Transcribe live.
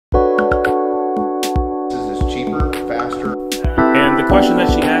Is this cheaper, faster? And the question that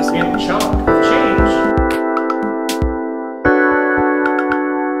she asked me, chunk of change.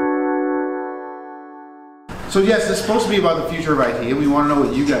 So yes, it's supposed to be about the future of IT, and we want to know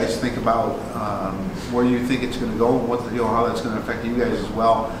what you guys think about where you think it's going to go, what how that's going to affect you guys as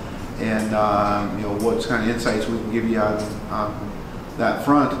well, and what kind of insights we can give you on that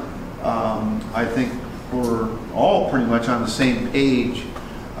front. I think we're all pretty much on the same page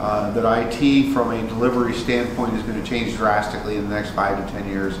that IT, from a delivery standpoint, is going to change drastically in the next 5 to 10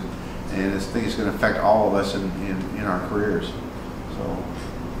 years, and I think it's going to affect all of us in our careers. So.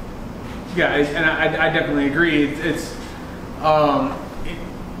 Yeah, and I definitely agree. It's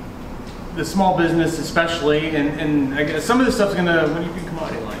the small business especially, and I guess some of this stuff's gonna. When you do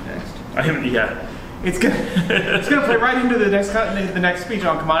commodity line next, yeah, it's gonna play right into the next speech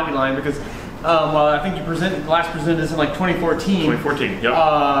on commodity line, because well, I think you last presented this in like 2014. 2014,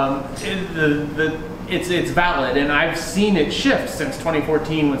 yeah. It's valid, and I've seen it shift since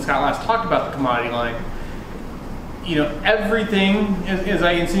 2014 when Scott last talked about the commodity line. Everything, as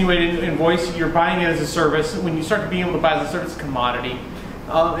I insinuated in voice, you're buying it as a service. When you start to be able to buy it as a service, it's a commodity.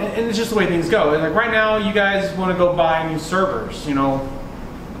 And it's just the way things go. And like right now, you guys want to go buy new servers,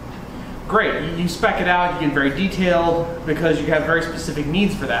 Great, you spec it out, you get very detailed because you have very specific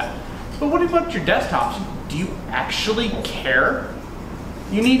needs for that. But what about your desktops? Do you actually care?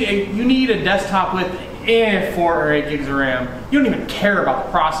 You need a desktop with 4 or 8 gigs of RAM. You don't even care about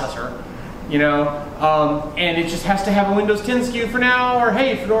the processor. And it just has to have a Windows 10 SKU for now, or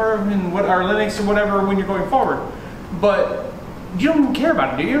hey, Fedora and or Linux or whatever when you're going forward. But you don't even care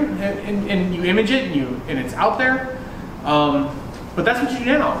about it, do you? And you image it and it's out there. But that's what you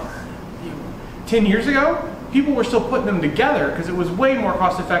do now. 10 years ago, people were still putting them together because it was way more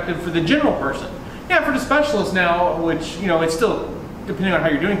cost effective for the general person. Yeah, for the specialist now, which it's still, depending on how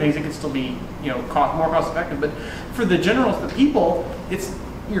you're doing things, it could still be more cost effective. But for the generals, the people,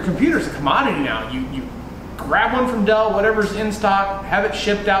 your computer's a commodity now. You grab one from Dell, whatever's in stock, have it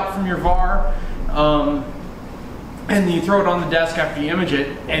shipped out from your VAR, and then you throw it on the desk after you image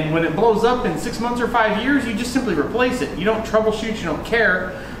it, and when it blows up in 6 months or 5 years, you just simply replace it. You don't troubleshoot, you don't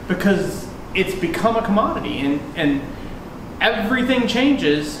care, because it's become a commodity, and everything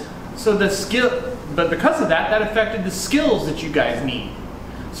changes. So but because of that affected the skills that you guys need.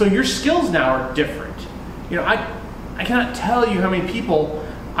 So your skills now are different. I cannot tell you how many people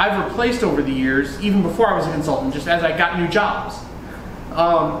I've replaced over the years, even before I was a consultant, just as I got new jobs,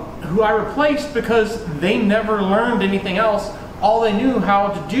 who I replaced because they never learned anything else. All they knew how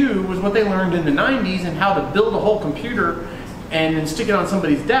to do was what they learned in the 90s, and how to build a whole computer and then stick it on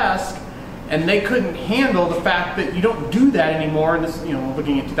somebody's desk, and they couldn't handle the fact that you don't do that anymore. And this,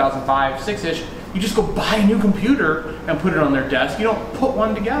 looking at 2005, 6-ish, you just go buy a new computer and put it on their desk. You don't put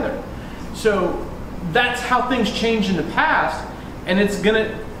one together. So that's how things changed in the past, and it's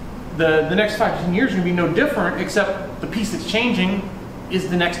the next 5 to 10 years are gonna be no different, except the piece that's changing is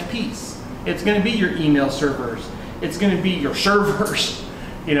the next piece. It's gonna be your email servers. It's gonna be your servers,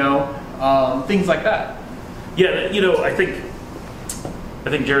 things like that. Yeah, I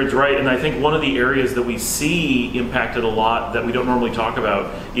think Jared's right, and I think one of the areas that we see impacted a lot that we don't normally talk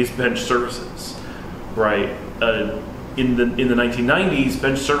about is bench services, right? In the 1990s,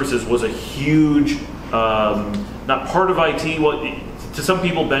 bench services was a huge, not part of IT. Well, to some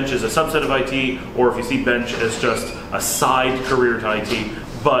people, bench is a subset of IT, or if you see bench as just a side career to IT.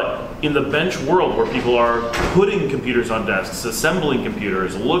 But in the bench world, where people are putting computers on desks, assembling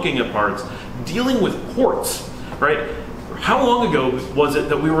computers, looking at parts, dealing with ports, right? How long ago was it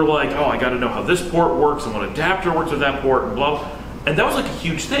that we were like, oh, I got to know how this port works and what adapter works with that port and blah, and that was like a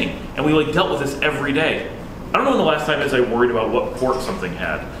huge thing, and we like dealt with this every day. I don't know when the last time is I worried about what port something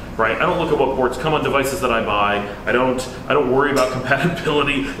had, right? I don't look at what ports come on devices that I buy. I don't worry about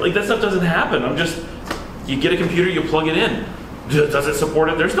compatibility. Like, that stuff doesn't happen. You get a computer, you plug it in. Does it support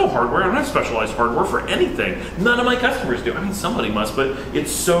it? There's no hardware. I don't have specialized hardware for anything. None of my customers do. I mean, somebody must, but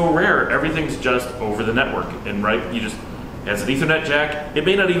it's so rare. Everything's just over the network, and right, you just, it has an Ethernet jack. It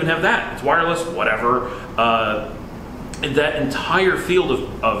may not even have that. It's wireless, whatever. And that entire field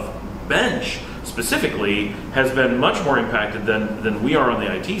of bench specifically has been much more impacted than we are on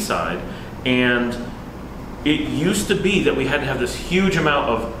the IT side. And it used to be that we had to have this huge amount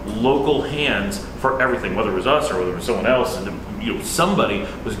of local hands for everything, whether it was us or whether it was someone else, and somebody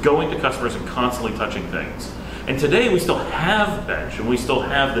was going to customers and constantly touching things. And today we still have bench and we still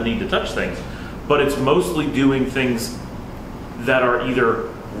have the need to touch things, but it's mostly doing things that are either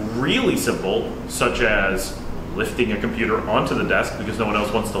really simple, such as lifting a computer onto the desk because no one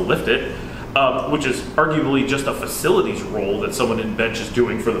else wants to lift it, which is arguably just a facilities role that someone in bench is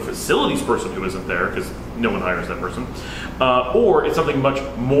doing for the facilities person who isn't there, because no one hires that person. Or it's something much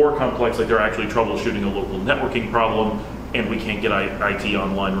more complex, like they're actually troubleshooting a local networking problem, and we can't get IT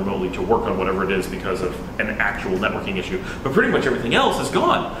online remotely to work on whatever it is because of an actual networking issue. But pretty much everything else is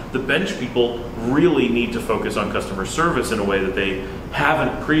gone. The bench people really need to focus on customer service in a way that they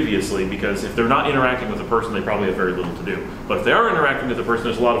haven't previously, because if they're not interacting with a person, they probably have very little to do. But if they are interacting with a person,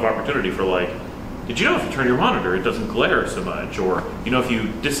 there's a lot of opportunity for, like, did you know if you turn your monitor, it doesn't glare so much? Or, you know, if you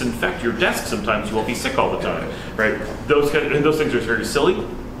disinfect your desk sometimes, you won't be sick all the time, right? Those things are very silly,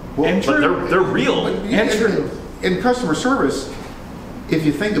 Well, but they're real. And true. In customer service, if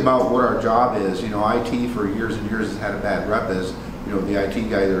you think about what our job is, you know, IT for years and years has had a bad rep as, you know, the IT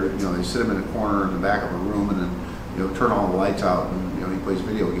guy, they sit him in a corner in the back of a room and then, you know, turn all the lights out and, you know, he plays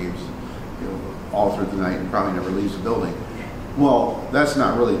video games, you know, all through the night and probably never leaves the building. Well, that's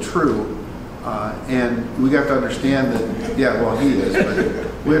not really true. And we have to understand that, yeah, well, he is,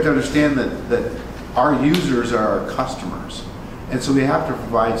 but we have to understand that our users are our customers. And so we have to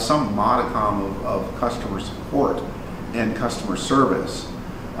provide some modicum of customer support and customer service.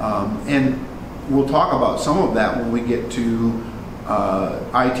 And we'll talk about some of that when we get to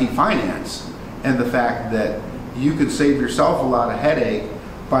IT finance and the fact that you could save yourself a lot of headache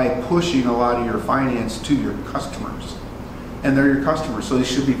by pushing a lot of your finance to your customers. And they're your customers, so they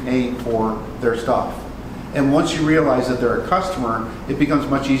should be paying for their stuff. And once you realize that they're a customer, it becomes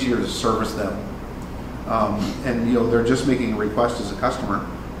much easier to service them. And you know, they're just making a request as a customer.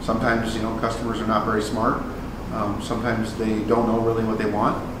 Sometimes, you know, customers are not very smart. Sometimes they don't know really what they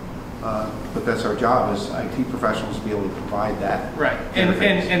want. But that's our job as IT professionals to be able to provide that. Right.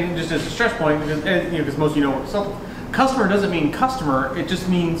 And just as a stress point, because most of you know, so customer doesn't mean customer. It just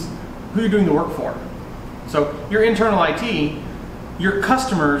means who you're doing the work for. So your internal IT, your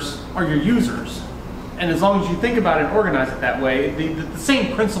customers are your users. And as long as you think about it and organize it that way, the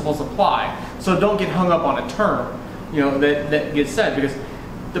same principles apply. So don't get hung up on a term, you know, that gets said, because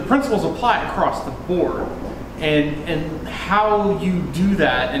the principles apply across the board. And how you do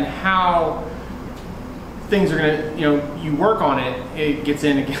that and how things are gonna, you know, you work on it, it gets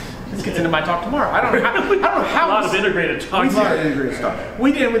in again. This gets into my talk tomorrow. I don't know how. A lot of integrated talk. A lot of integrated stuff.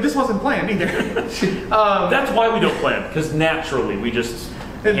 We did. This wasn't planned either. That's why we don't plan, because naturally we just.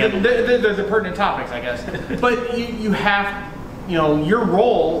 They're the pertinent topics, I guess. But you have, you know, your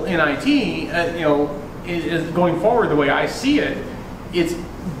role in IT, you know, is going forward the way I see it. It's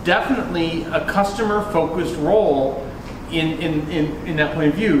definitely a customer-focused role in that point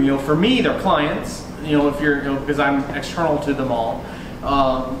of view. You know, for me, they're clients. You know, if you're, you know, because I'm external to them all.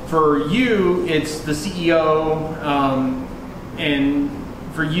 For you, it's the CEO, and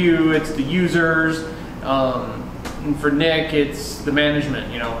for you, it's the users. And for Nick, it's the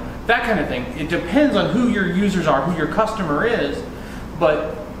management, you know, that kind of thing. It depends on who your users are, who your customer is.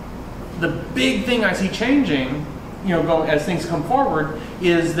 But the big thing I see changing, you know, as things come forward,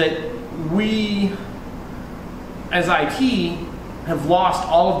 is that we, as IT, have lost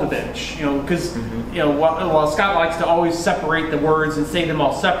all of the bench, you know, because, you know, while Scott likes to always separate the words and say them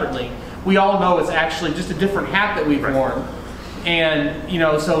all separately, we all know it's actually just a different hat that we've worn. And, you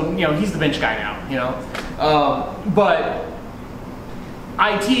know, so, you know, he's the bench guy now, you know. But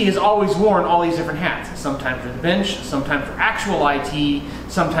IT has always worn all these different hats. Sometimes for the bench, sometimes for actual IT,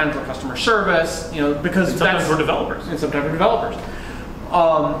 sometimes for customer service, you know, because and sometimes for developers. And sometimes for developers.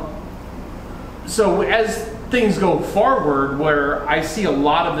 So as things go forward, where I see a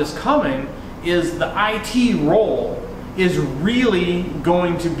lot of this coming, is the IT role is really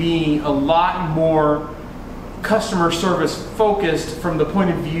going to be a lot more customer service focused from the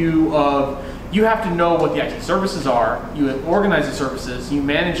point of view of you have to know what the IT services are, you organize the services, you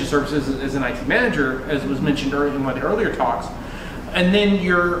manage the services as an IT manager, as was mentioned in one of the earlier talks, and then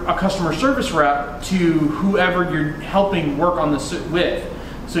you're a customer service rep to whoever you're helping work on this with.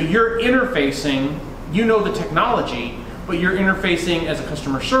 So you're interfacing, you know the technology, but you're interfacing as a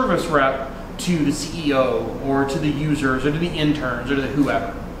customer service rep to the CEO or to the users or to the interns or to the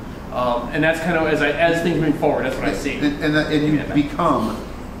whoever. And that's kind of as things move forward, that's what I see. And you become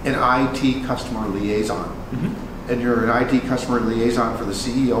an IT customer liaison. And you're an IT customer liaison for the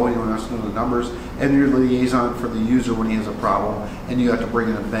CEO, anyone else know the numbers, and you're the liaison for the user when he has a problem, and you have to bring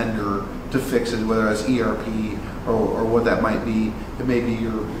in a vendor to fix it, whether it's ERP or what that might be. It may be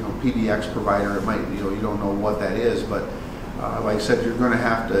your PBX provider. It might, you don't know what that is, but like I said, you're going to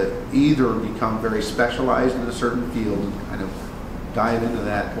have to either become very specialized in a certain field and kind of dive into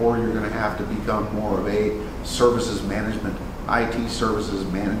that, or you're going to have to become more of a services management, IT services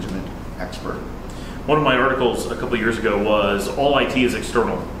management expert. One of my articles a couple of years ago was all IT is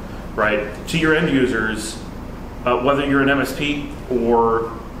external. right? To your end users, whether you're an MSP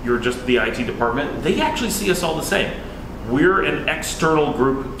or you're just the IT department, they actually see us all the same. We're an external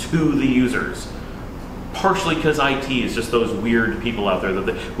group to the users. Partially because IT is just those weird people out there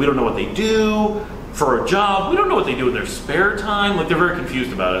that we don't know what they do for a job. We don't know what they do in their spare time. Like, they're very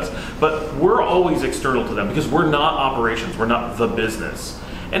confused about us. But we're always external to them because we're not operations. We're not the business.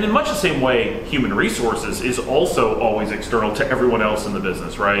 And in much the same way, human resources is also always external to everyone else in the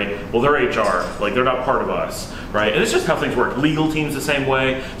business, right? Well, they're HR, like they're not part of us, right? And it's just how things work. Legal team's the same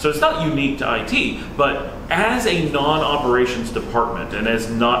way. So it's not unique to IT, but as a non-operations department and as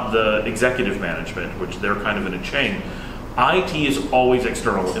not the executive management, which they're kind of in a chain, IT is always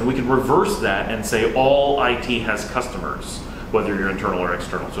external. And we can reverse that and say all IT has customers, whether you're internal or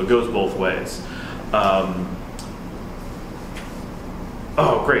external. So it goes both ways.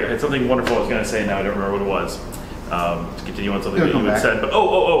 Oh, great. I had something wonderful I was going to say, now I don't remember what it was. To continue on something that you had said. But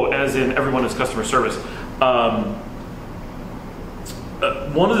as in everyone is customer service.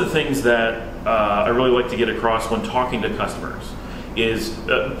 One of the things that I really like to get across when talking to customers is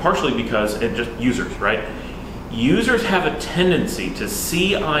partially because, and just users, right? Users have a tendency to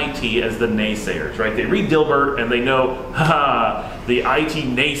see IT as the naysayers, right? They read Dilbert and they know, the IT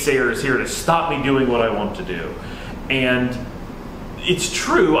naysayer is here to stop me doing what I want to do. And it's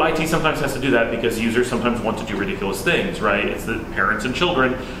true, IT sometimes has to do that because users sometimes want to do ridiculous things, right? It's the parents and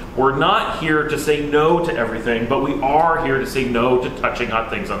children. We're not here to say no to everything, but we are here to say no to touching hot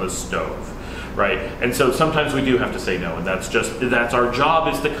things on the stove, right? And so sometimes we do have to say no, and that's our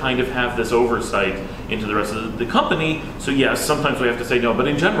job, is to kind of have this oversight into the rest of the company. So yes, sometimes we have to say no, but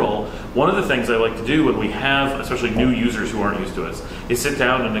in general, one of the things I like to do when we have, especially new users who aren't used to us, is sit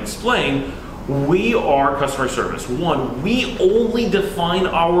down and explain, we are customer service. One, we only define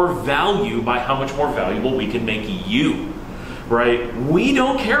our value by how much more valuable we can make you, right? We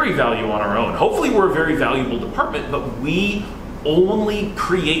don't carry value on our own. Hopefully we're a very valuable department, but we only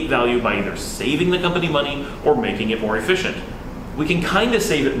create value by either saving the company money or making it more efficient. We can kind of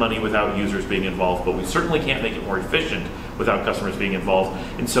save it money without users being involved, but we certainly can't make it more efficient without customers being involved.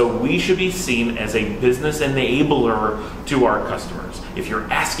 And so we should be seen as a business enabler to our customers. If you're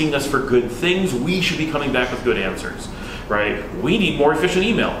asking us for good things, we should be coming back with good answers, right? We need more efficient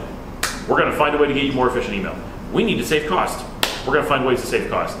email. We're going to find a way to get you more efficient email. We need to save cost. We're going to find ways to save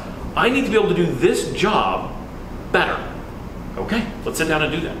cost. I need to be able to do this job better. Okay, let's sit down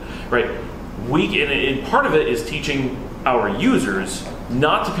and do that, right? And part of it is teaching our users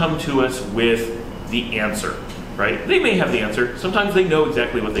not to come to us with the answer, right? They may have the answer. Sometimes they know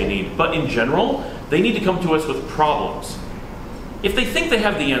exactly what they need. But in general, they need to come to us with problems. If they think they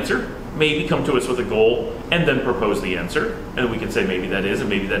have the answer, maybe come to us with a goal and then propose the answer. And we can say maybe that is and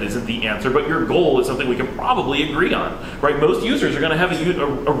maybe that isn't the answer. But your goal is something we can probably agree on, right? Most users are going to have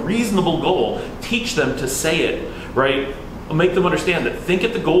a reasonable goal. Teach them to say it, right? Make them understand that. Think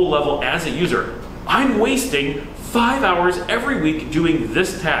at the goal level as a user. I'm wasting 5 hours every week doing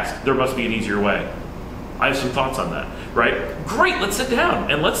this task. There must be an easier way. I have some thoughts on that, right? Great, let's sit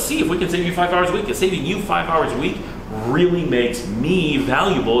down and let's see if we can save you 5 hours a week. If saving you 5 hours a week really makes me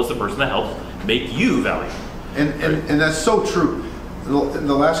valuable as the person that helps make you valuable. And that's so true.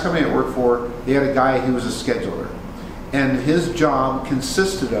 The last company I worked for, they had a guy who was a scheduler. And his job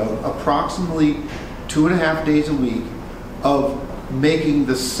consisted of approximately 2.5 days a week of making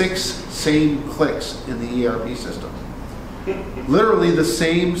the 6 same clicks in the ERP system. Literally the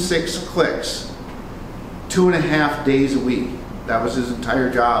same 6 clicks, 2.5 days a week. That was his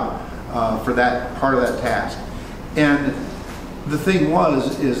entire job for that part of that task. And the thing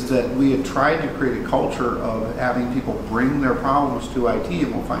is that we had tried to create a culture of having people bring their problems to IT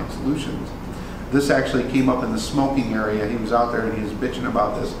and we'll find solutions. This actually came up in the smoking area. He was out there and he was bitching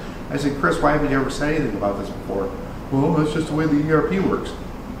about this. I said, Chris, why haven't you ever said anything about this before? Well, that's just the way the ERP works.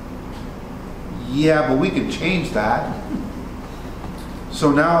 Yeah, but we can change that.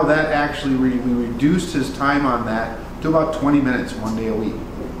 So now that actually, we reduced his time on that to about 20 minutes 1 day a week.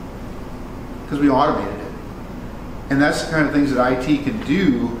 Because we automated it. And that's the kind of things that IT can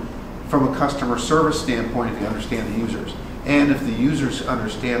do from a customer service standpoint if you understand the users. And if the users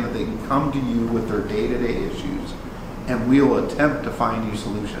understand that they can come to you with their day-to-day issues and we'll attempt to find you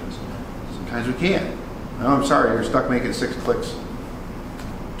solutions. Sometimes we can't. No, I'm sorry, you're stuck making 6 clicks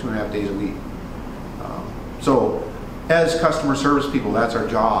 2.5 days a week. So as customer service people, that's our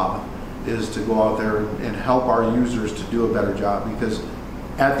job, is to go out there and help our users to do a better job. Because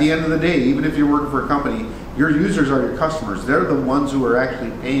at the end of the day, even if you're working for a company, your users are your customers. They're the ones who are actually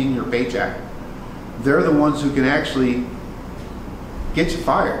paying your paycheck. They're the ones who can actually get you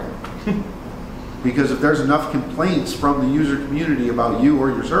fired. Because if there's enough complaints from the user community about you or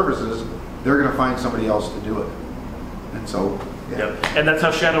your services, they're going to find somebody else to do it. And so, yeah. Yep. And that's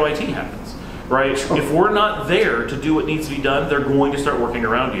how shadow IT happens, right? If we're not there to do what needs to be done, they're going to start working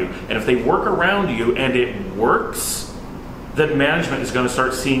around you. And if they work around you and it works, then management is going to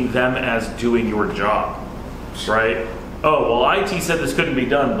start seeing them as doing your job, right? Oh, well, IT said this couldn't be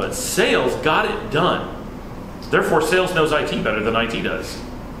done, but sales got it done. Therefore, sales knows IT better than IT does.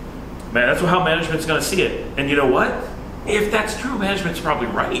 Man, that's how management's going to see it. And you know what? If that's true, management's probably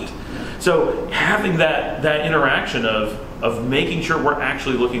right. So having that interaction of making sure we're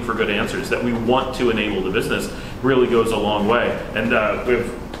actually looking for good answers, that we want to enable the business, really goes a long way. And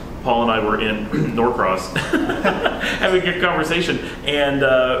Paul and I were in Norcross having a good conversation,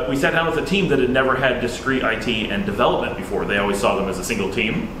 and we sat down with a team that had never had discrete IT and development before. They always saw them as a single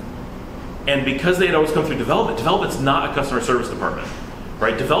team. And because they had always come through development's not a customer service department,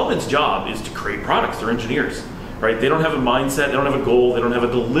 right? Development's job is to create products. They're engineers, right? They don't have a mindset, they don't have a goal, they don't have a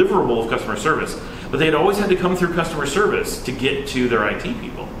deliverable of customer service. But they had always had to come through customer service to get to their IT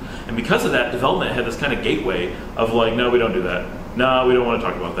people. And because of that, development had this kind of gateway of like, no, we don't do that. No, we don't want to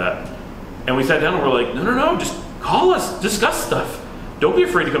talk about that. And we sat down and we're like, no, just call us, discuss stuff. Don't be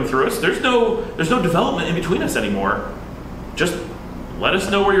afraid to come through us. There's no development in between us anymore. Just let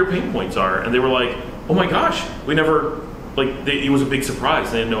us know where your pain points are. And they were like, oh my gosh, we never, it was a big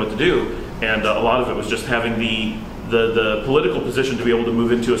surprise. They didn't know what to do. And a lot of it was just having the political position to be able to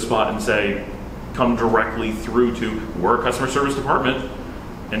move into a spot and say, come directly through to, we're a customer service department,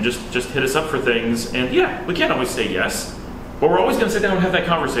 and just hit us up for things. And yeah, we can't always say yes, but we're always going to sit down and have that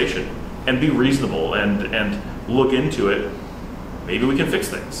conversation and be reasonable and look into it. Maybe we can fix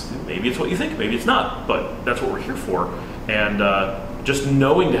things. Maybe it's what you think, maybe it's not, but that's what we're here for. And just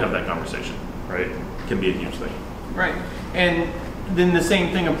knowing to have that conversation, right, can be a huge thing. Right. And then the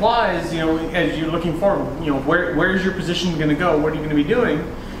same thing applies, as you're looking forward, where's your position going to go? What are you going to be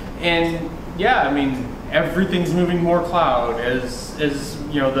doing? And yeah, I mean, everything's moving more cloud, as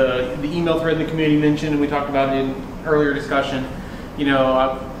the email thread in the community mentioned, and we talked about it in earlier discussion.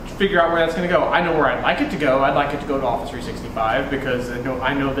 Figure out where that's going to go. I know where I'd like it to go. I'd like it to go to Office 365 because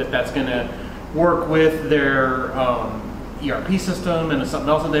I know that that's going to work with their ERP system and something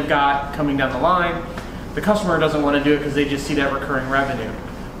else that they've got coming down the line. The customer doesn't want to do it because they just see that recurring revenue.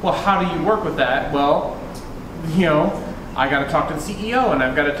 Well, how do you work with that? Well, I got to talk to the CEO and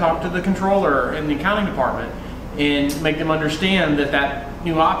I've got to talk to the controller in the accounting department and make them understand that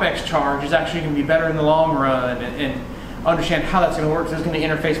new OpEx charge is actually going to be better in the long run and understand how that's going to work because it's going to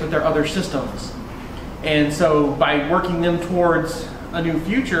interface with their other systems. And so by working them towards a new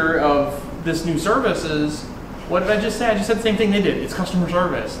future of this new services, what did I just say? I just said the same thing they did. It's customer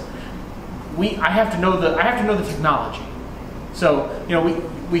service. I have to know the technology. So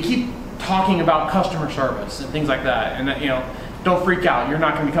we keep talking about customer service and things like that, and don't freak out. You're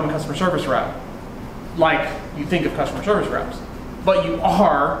not going to become a customer service rep like you think of customer service reps, but you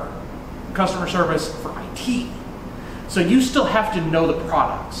are customer service for IT. So you still have to know the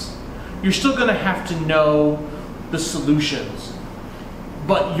products. You're still going to have to know the solutions,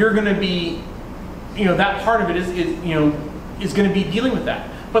 but you're going to be, that part of it is going to be dealing with that.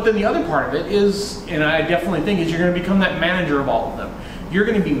 But then the other part of it is, and I definitely think, is you're going to become that manager of all of them. You're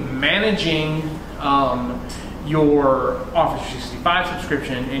going to be managing your Office 365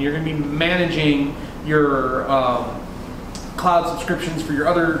 subscription, and you're going to be managing your cloud subscriptions for your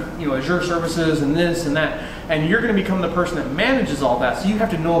other, Azure services and this and that. And you're going to become the person that manages all that. So you have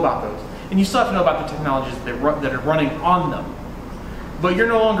to know about those, and you still have to know about the technologies that are running on them. But you're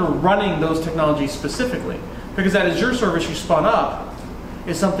no longer running those technologies specifically, because that Azure service you spun up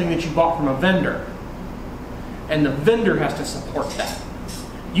is something that you bought from a vendor, and the vendor has to support that.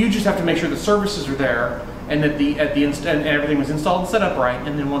 You just have to make sure the services are there and that and everything was installed and set up right.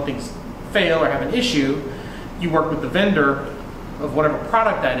 And then when things fail or have an issue, you work with the vendor of whatever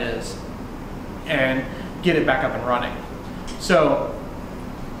product that is and get it back up and running. So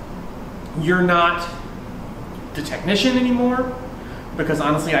you're not the technician anymore, because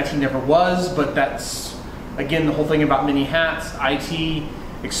honestly, IT never was. But that's, again, the whole thing about many hats. IT,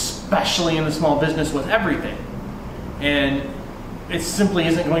 especially in the small business, was everything. And it simply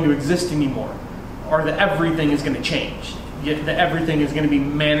isn't going to exist anymore. Or the everything is going to change. Yet the everything is going to be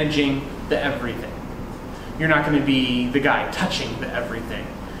managing the everything. You're not going to be the guy touching the everything.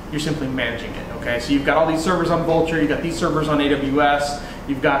 You're simply managing it, okay? So you've got all these servers on Vultr, you've got these servers on AWS,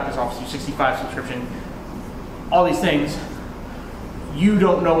 you've got this Office 365 subscription, all these things. You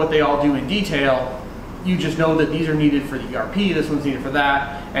don't know what they all do in detail. You just know that these are needed for the ERP, this one's needed for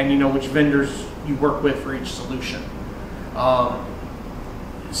that, and you know which vendors you work with for each solution.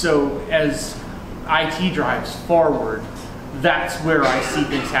 So as IT drives forward, that's where I see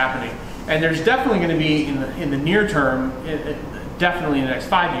things happening. And there's definitely going to be in the near term, definitely in the next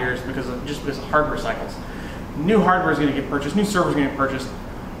 5 years, because of hardware cycles. New hardware is going to get purchased, new servers are going to get purchased,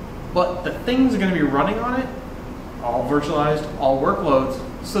 but the things are going to be running on it, all virtualized, all workloads.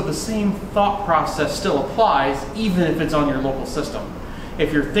 So the same thought process still applies, even if it's on your local system.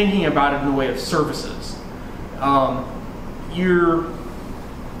 If you're thinking about it in the way of services, you're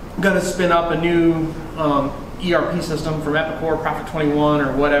going to spin up a new ERP system from Epicor, Profit 21,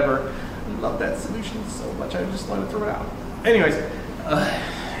 or whatever. I love that solution so much, I just want to throw it out. Anyways,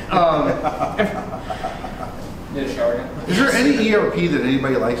 is there any ERP that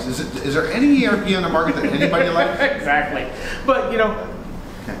anybody likes? Is there any ERP on the market that anybody likes? Exactly. But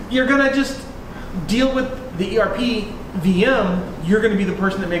you're going to just deal with the ERP VM. You're going to be the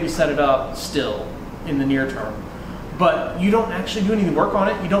person that maybe set it up still in the near term. But you don't actually do any work on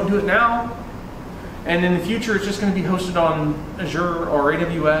it. You don't do it now. And in the future, it's just going to be hosted on Azure or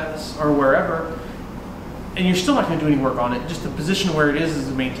AWS or wherever. And you're still not going to do any work on it. Just the position where it is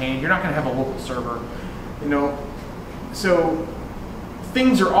maintained. You're not going to have a local server. So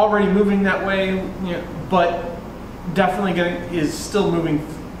things are already moving that way, but definitely is still moving,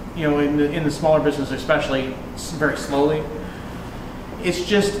 in the smaller business especially, very slowly. It's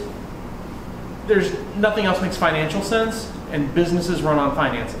just, there's nothing else makes financial sense, and businesses run on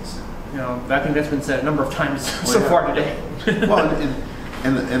finances. I think that's been said a number of times far today. Well,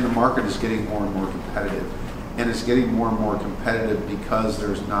 and the market is getting more and more competitive, and it's getting more and more competitive because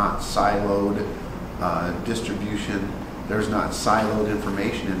there's not siloed distribution. There's not siloed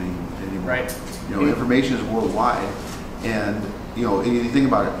information anymore. Right. Information is worldwide, and you think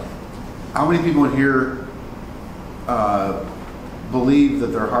about it. How many people in here believe that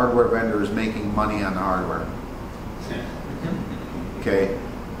their hardware vendor is making money on the hardware? Okay.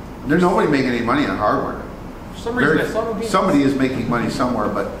 There's nobody making any money on hardware. For some reason, somebody is making money somewhere,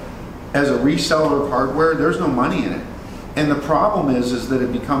 but as a reseller of hardware, there's no money in it. And the problem is that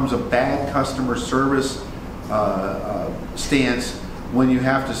it becomes a bad customer service stance when you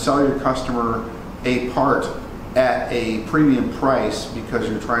have to sell your customer a part at a premium price because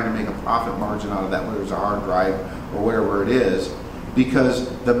you're trying to make a profit margin out of that, whether it's a hard drive or whatever it is. Because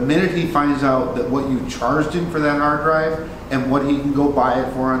the minute he finds out that what you charged him for that hard drive and what he can go buy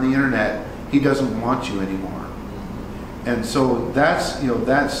it for on the internet, he doesn't want you anymore. And so that's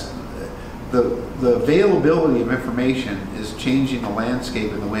the availability of information is changing the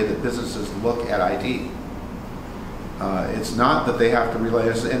landscape in the way that businesses look at IT. It's not that they have to rely,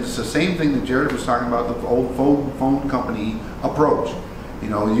 and it's the same thing that Jared was talking about, the old phone company approach.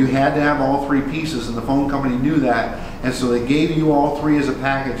 You had to have all three pieces, and the phone company knew that, and so they gave you all three as a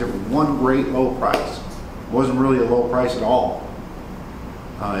package at one great low price. It wasn't really a low price at all.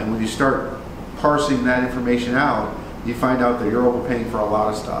 And when you start parsing that information out, you find out that you're overpaying for a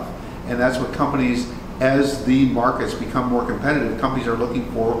lot of stuff. And that's what companies, as the markets become more competitive, companies are looking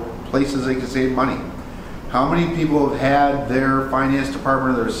for places they can save money. How many people have had their finance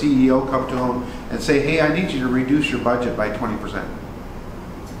department or their CEO come to them and say, hey, I need you to reduce your budget by 20%?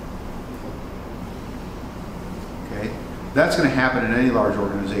 Okay, that's going to happen in any large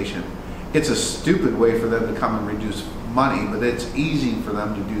organization. It's a stupid way for them to come and reduce money, but it's easy for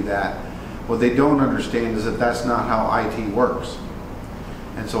them to do that. What they don't understand is that that's not how IT works.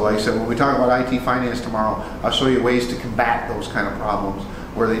 And so like I said, when we talk about IT finance tomorrow, I'll show you ways to combat those kind of problems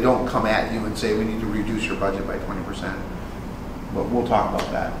where they don't come at you and say, we need to reduce your budget by 20%. But we'll talk about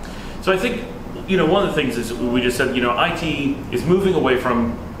that. So I think, one of the things is we just said, IT is moving away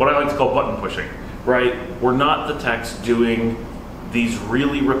from what I like to call button pushing, right? We're not the techs doing these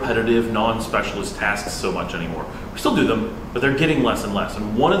really repetitive, non-specialist tasks so much anymore. We still do them, but they're getting less and less.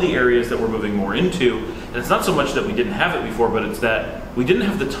 And one of the areas that we're moving more into, and it's not so much that we didn't have it before, but it's that we didn't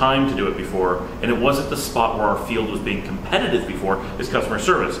have the time to do it before, and it wasn't the spot where our field was being competitive before, is customer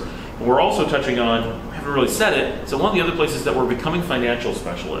service. And we're also touching on, we haven't really said it, so one of the other places that we're becoming financial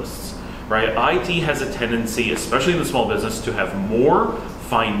specialists, right? IT has a tendency, especially in the small business, to have more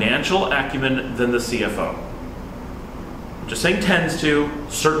financial acumen than the CFO. Just saying tends to.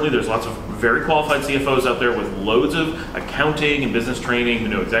 Certainly there's lots of very qualified CFOs out there with loads of accounting and business training who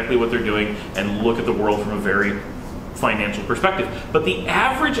know exactly what they're doing and look at the world from a very financial perspective. But the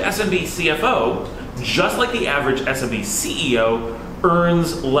average SMB CFO, just like the average SMB CEO,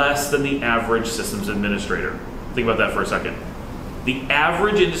 earns less than the average systems administrator. Think about that for a second. The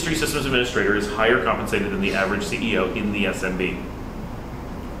average industry systems administrator is higher compensated than the average CEO in the SMB.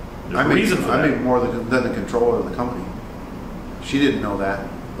 There's a reason for that. I make more than the controller of the company. She didn't know that,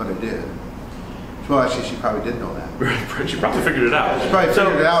 but I did. Well, actually, she probably did know that. She probably figured it out. She probably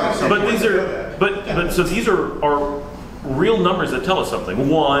figured it out at some But point. these are But so these are real numbers that tell us something.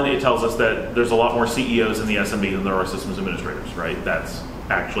 One, it tells us that there's a lot more CEOs in the SMB than there are systems administrators, right? That's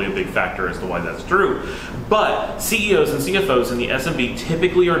actually a big factor as to why that's true. But CEOs and CFOs in the SMB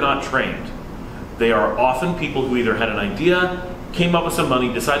typically are not trained. They are often people who either had an idea, came up with some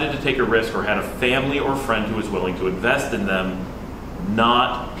money, decided to take a risk, or had a family or friend who was willing to invest in them,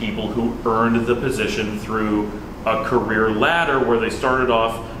 not people who earned the position through a career ladder where they started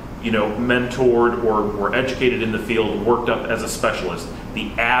off, mentored or were educated in the field, worked up as a specialist. The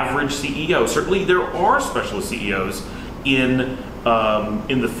average CEO, certainly there are specialist CEOs in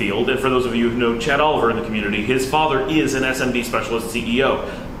the field, and for those of you who know Chad Oliver in the community, his father is an SMB specialist CEO.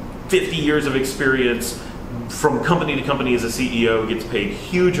 50 years of experience from company to company as a CEO, gets paid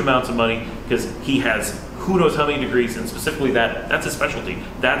huge amounts of money because he has who knows how many degrees, and specifically that's a specialty.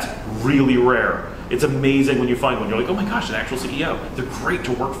 That's really rare. It's amazing when you find one. You're like, oh my gosh, an actual CEO. They're great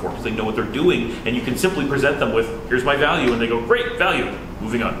to work for because they know what they're doing, and you can simply present them with, here's my value, and they go, great, value,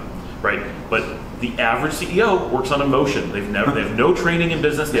 moving on, right? But the average CEO works on emotion. They have no training in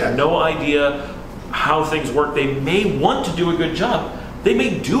business. They have no idea how things work. They may want to do a good job. They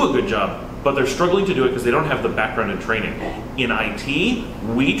may do a good job, but they're struggling to do it because they don't have the background and training. In IT,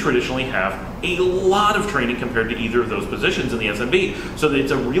 we traditionally have a lot of training compared to either of those positions in the SMB. So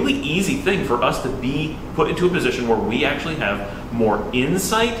it's a really easy thing for us to be put into a position where we actually have more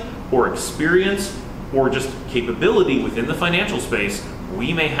insight or experience or just capability within the financial space.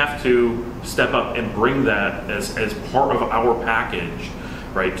 We may have to step up and bring that as part of our package,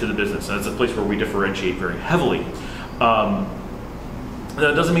 right, to the business. And that's a place where we differentiate very heavily.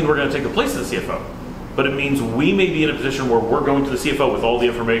 That doesn't mean we're going to take the place of the CFO, but it means we may be in a position where we're going to the CFO with all the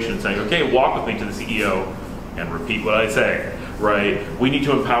information and saying, okay, walk with me to the CEO and repeat what I say, right? We need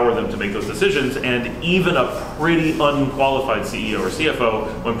to empower them to make those decisions, and even a pretty unqualified CEO or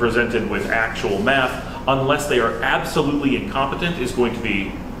CFO, when presented with actual math, unless they are absolutely incompetent, is going to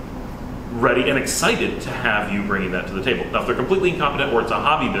be ready and excited to have you bringing that to the table. Now, if they're completely incompetent or it's a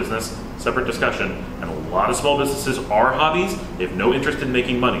hobby business, separate discussion, and a lot of small businesses are hobbies, they have no interest in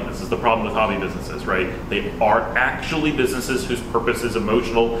making money. This is the problem with hobby businesses, right? They are actually businesses whose purpose is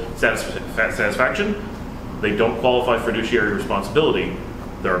emotional satisfaction. They don't qualify for fiduciary responsibility.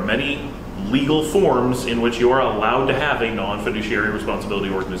 There are many legal forms in which you are allowed to have a non-fiduciary responsibility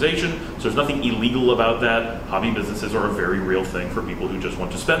organization, so there's nothing illegal about that. Hobby businesses are a very real thing for people who just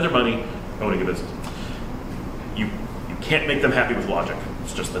want to spend their money owning a business. You can't make them happy with logic.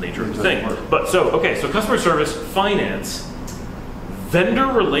 It's just the nature of the thing. But so customer service, finance, vendor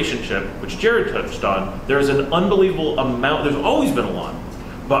relationship, which Jared touched on, there's an unbelievable amount, there's always been a lot.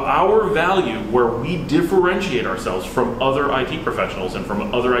 But our value, where we differentiate ourselves from other IT professionals and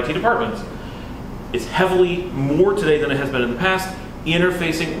from other IT departments, is heavily more today than it has been in the past,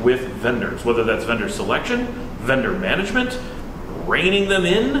 interfacing with vendors, whether that's vendor selection, vendor management, reining them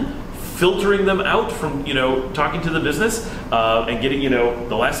in, filtering them out from, talking to the business, and getting,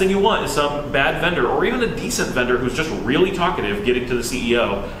 the last thing you want is some bad vendor or even a decent vendor who's just really talkative getting to the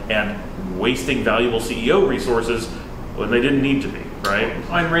CEO and wasting valuable CEO resources when they didn't need to be, right?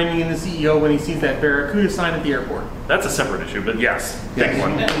 I'm reining in the CEO when he sees that Barracuda sign at the airport. That's a separate issue, but yes, big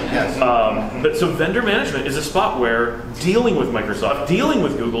one. Yes. But so vendor management is a spot where dealing with Microsoft, dealing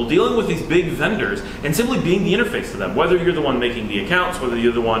with Google, dealing with these big vendors, and simply being the interface to them, whether you're the one making the accounts, whether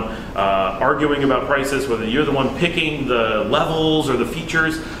you're the one arguing about prices, whether you're the one picking the levels or the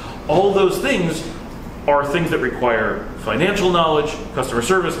features, all those things are things that require financial knowledge, customer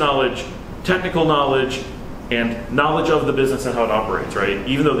service knowledge, technical knowledge, and knowledge of the business and how it operates, right?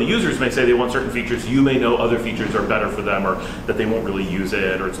 Even though the users may say they want certain features, you may know other features are better for them, or that they won't really use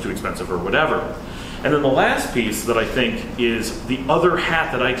it, or it's too expensive, or whatever. And then the last piece that I think is the other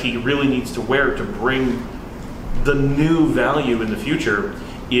hat that IT really needs to wear to bring the new value in the future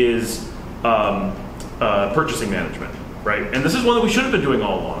is purchasing management, right? And this is one that we should have been doing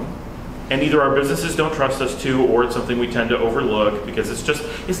all along. And either our businesses don't trust us to, or it's something we tend to overlook because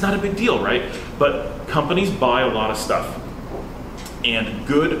it's not a big deal, right? But companies buy a lot of stuff. And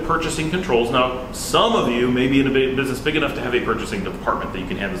good purchasing controls. Now, some of you may be in a business big enough to have a purchasing department that you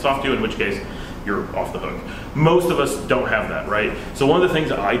can hand this off to, in which case you're off the hook. Most of us don't have that, right? So one of the things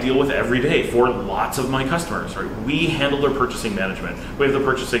that I deal with every day for lots of my customers, right? We handle their purchasing management. We have the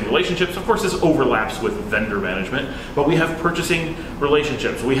purchasing relationships. Of course, this overlaps with vendor management, but we have purchasing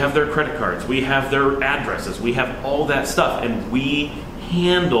relationships. We have their credit cards. We have their addresses. We have all that stuff, and we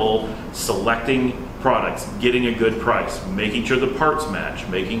handle selecting products, getting a good price, making sure the parts match,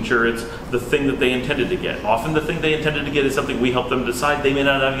 making sure it's the thing that they intended to get. Often the thing they intended to get is something we help them decide. They may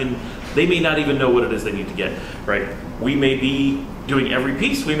not even know what it is they need to get, right? We may be doing every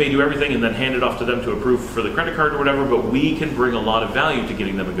piece. We may do everything and then hand it off to them to approve for the credit card or whatever, but we can bring a lot of value to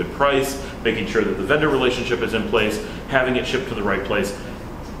getting them a good price, making sure that the vendor relationship is in place, having it shipped to the right place.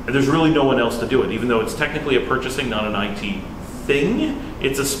 And there's really no one else to do it. Even though it's technically a purchasing, not an IT thing,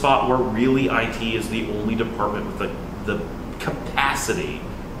 it's a spot where really IT is the only department with the capacity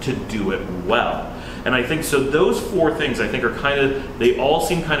to do it well. And I think so those four things I think are they all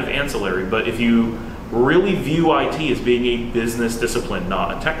seem kind of ancillary, but if you really view IT as being a business discipline,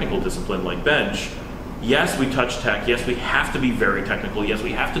 not a technical discipline like Bench, yes, we touch tech, yes, we have to be very technical, yes,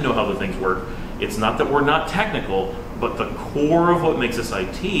 we have to know how the things work. It's not that we're not technical, but the core of what makes us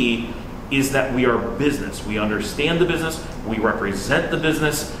IT is that we are business. We understand the business, we represent the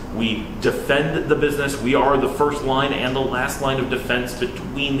business, we defend the business, we are the first line and the last line of defense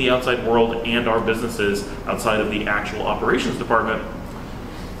between the outside world and our businesses outside of the actual operations department.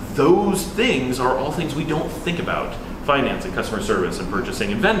 Those things are all things we don't think about. Finance and customer service and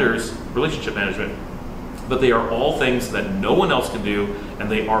purchasing and vendors, relationship management, but they are all things that no one else can do,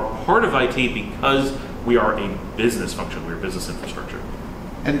 and they are part of IT because we are a business function, we're business infrastructure.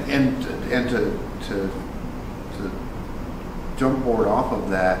 And to jump board off of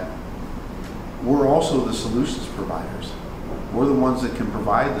that, we're also the solutions providers. We're the ones that can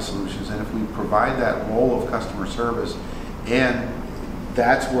provide the solutions, and if we provide that role of customer service, and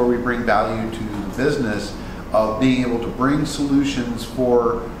that's where we bring value to the business of being able to bring solutions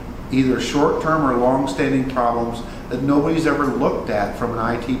for either short-term or long-standing problems that nobody's ever looked at from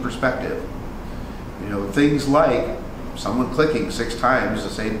an IT perspective. You know, things like someone clicking 6 times the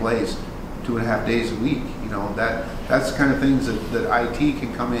same place 2.5 days a week. You know, that's the kind of things that IT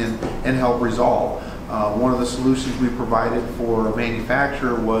can come in and help resolve. One of the solutions we provided for a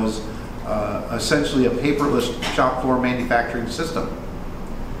manufacturer was essentially a paperless shop floor manufacturing system.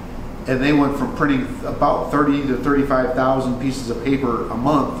 And they went from printing about 30 to 35,000 pieces of paper a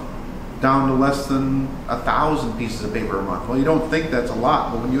month down to less than 1,000 pieces of paper a month. Well, you don't think that's a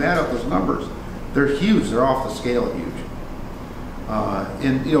lot, but when you add up those numbers, they're huge. They're off the scale of huge.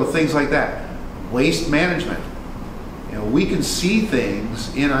 And you know, things like that. Waste management. You know, we can see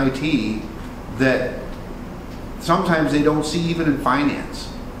things in IT that sometimes they don't see even in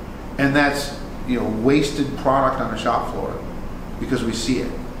finance, and that's, you know, wasted product on a shop floor because we see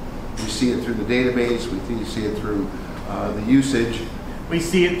it. We see it through the database. We see it through the usage. We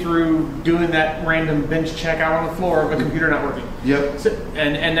see it through doing that random bench check out on the floor of a computer not working. Yep. So,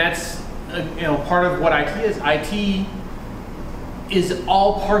 and that's you know, part of what IT is. IT is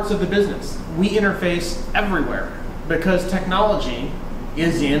all parts of the business. We interface everywhere because technology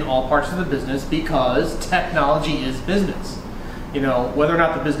is in all parts of the business, because technology is business. You know, whether or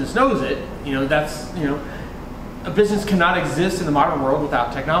not the business knows it, you know, that's, you know, a business cannot exist in the modern world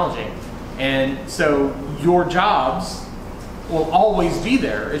without technology. And so your jobs will always be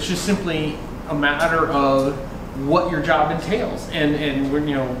there. It's just simply a matter of what your job entails. And we're,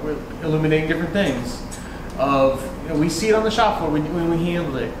 you know, we're illuminating different things. Of, you know, we see it on the shop floor when we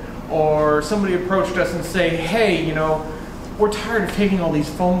handle it. Or somebody approached us and say, hey, you know, we're tired of taking all these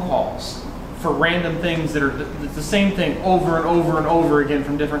phone calls for random things that are the same thing over and over and over again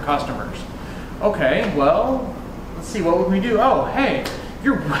from different customers. Okay, well, let's see, what would we do? Oh, hey,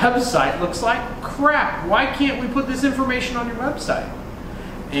 your website looks like crap. Why can't we put this information on your website?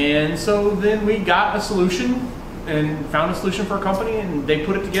 And so then we got a solution and found a solution for a company, and they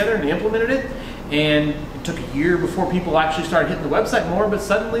put it together and they implemented it. And it took a year before people actually started hitting the website more, but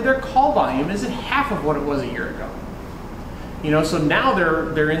suddenly their call volume isn't half of what it was a year ago. You know, so now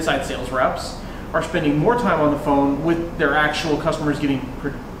their inside sales reps are spending more time on the phone with their actual customers getting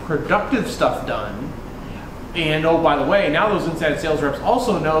productive stuff done. And oh, by the way, now those inside sales reps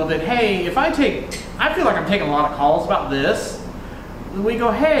also know that, hey, if I feel like I'm taking a lot of calls about this, we go,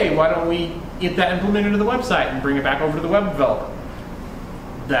 hey, why don't we get that implemented to the website and bring it back over to the web developer?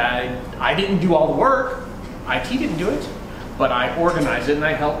 That I didn't do all the work, IT didn't do it, but I organized it and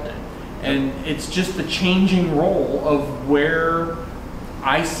I helped it. And it's just the changing role of where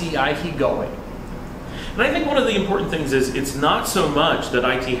I see IT going. And I think one of the important things is it's not so much that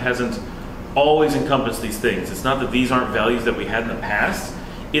IT hasn't always encompassed these things. It's not that these aren't values that we had in the past.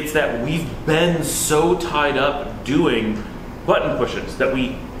 It's that we've been so tied up doing button pushes that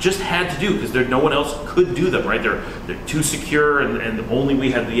we just had to do because no one else could do them, right? They're too secure and only we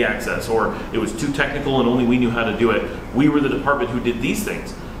had the access, or it was too technical and only we knew how to do it. We were the department who did these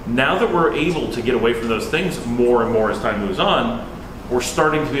things. Now that we're able to get away from those things more and more as time moves on, we're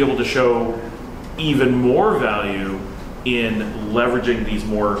starting to be able to show even more value in leveraging these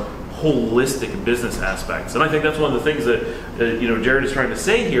more holistic business aspects. And I think that's one of the things that you know, Jared is trying to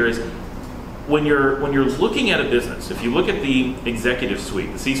say here is when you're looking at a business, if you look at the executive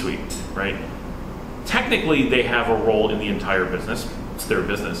suite, the C-suite, right? Technically, they have a role in the entire business. It's their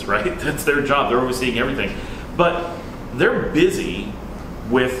business, right? That's their job. They're overseeing everything. But they're busy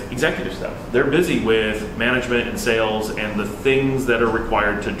with executive stuff. They're busy with management and sales and the things that are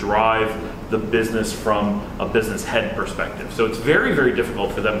required to drive the business from a business head perspective. So it's very, very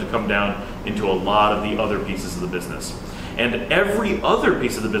difficult for them to come down into a lot of the other pieces of the business. And every other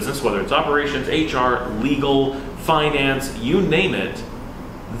piece of the business, whether it's operations, HR, legal, finance, you name it,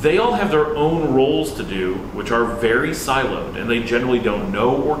 they all have their own roles to do, which are very siloed, and they generally don't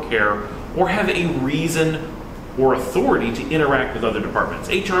know or care or have a reason or authority to interact with other departments.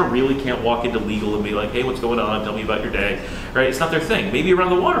 HR really can't walk into legal and be like, hey, what's going on? Tell me about your day, right? It's not their thing. Maybe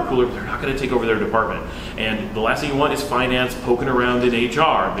around the water cooler, but they're not going to take over their department. And the last thing you want is finance poking around in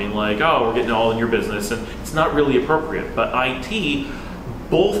HR, being like, oh, we're getting all in your business, and it's not really appropriate. But IT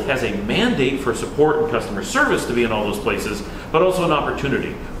both has a mandate for support and customer service to be in all those places, but also an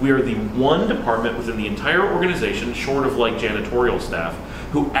opportunity. We are the one department within the entire organization, short of like janitorial staff,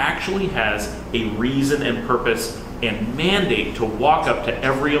 who actually has a reason and purpose and mandate to walk up to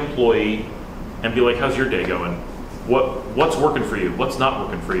every employee and be like, how's your day going? What's working for you? What's not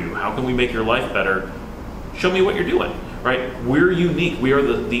working for you? How can we make your life better? Show me what you're doing, right? We're unique. We are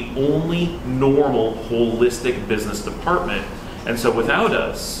the only normal, holistic business department. And so without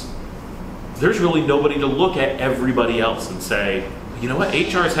us, there's really nobody to look at everybody else and say, you know what,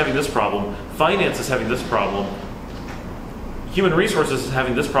 HR is having this problem, finance is having this problem, human resources is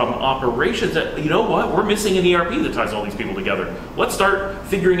having this problem, operations, you know what, we're missing an ERP that ties all these people together. Let's start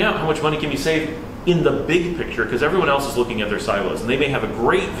figuring out how much money can be saved in the big picture, because everyone else is looking at their silos, and they may have a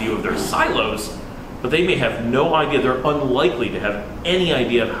great view of their silos, but they may have no idea, they're unlikely to have any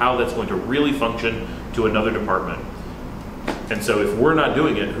idea of how that's going to really function to another department. And so if we're not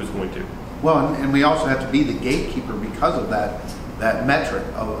doing it, who's going to? Well, and we also have to be the gatekeeper because of that metric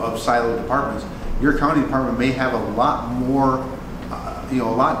of siloed departments. Your accounting department may have a lot more, a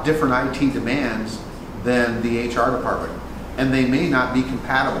lot different IT demands than the HR department, and they may not be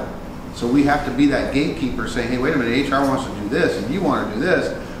compatible. So we have to be that gatekeeper saying, hey, wait a minute, HR wants to do this, and you want to do this.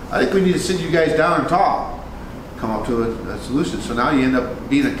 I think we need to sit you guys down and talk, come up to a solution. So now you end up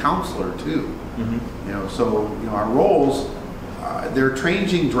being a counselor too. Mm-hmm. Our roles, they're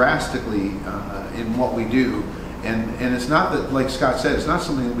changing drastically in what we do. And it's not that, like Scott said, it's not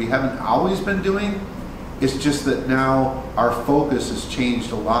something that we haven't always been doing. It's just that now our focus has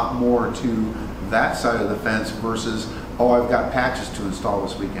changed a lot more to that side of the fence versus, oh, I've got patches to install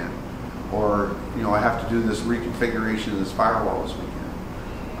this weekend. Or, I have to do this reconfiguration of this firewall this weekend.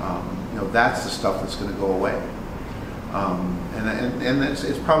 That's the stuff that's going to go away. And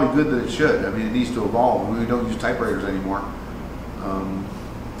it's probably good that it should. I mean, it needs to evolve. We don't use typewriters anymore.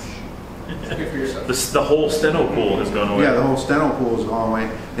 The whole steno pool has gone away. Yeah, the whole steno pool has gone away.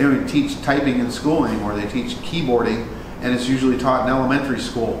 They don't even teach typing in school anymore. They teach keyboarding, and it's usually taught in elementary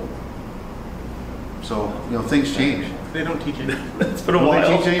school. So, things change. They don't teach it. It's been a while.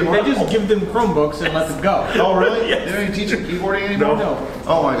 They teach anymore? They just give them Chromebooks and let them go. Oh, really? Yes. They don't even teach them keyboarding anymore? No.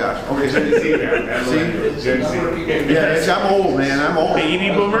 Oh my gosh. Okay, so you see that. See? Yeah, I'm old, man. I'm old. Baby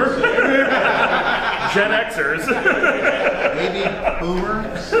boomer? Gen Xers. Baby boomer?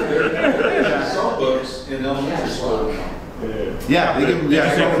 Some books in elementary school. Yeah, they give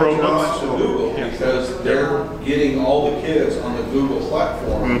them Chromebooks To Google because they're getting all the kids on the Google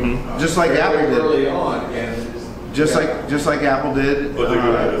platform. Mm-hmm. just like Apple did. Early on, and Just like Apple did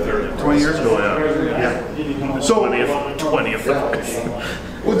 20 years ago. Yeah. So 20th.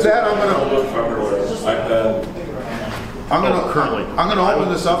 with that, I'm gonna open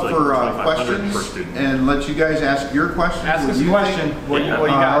this up for questions and let you guys ask your questions. Ask us a question. What you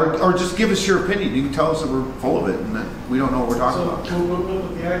got? Or just give us your opinion. You can tell us that we're full of it and that we don't know what we're talking about.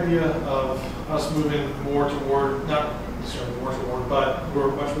 With the idea of us moving more toward, not necessarily more toward, but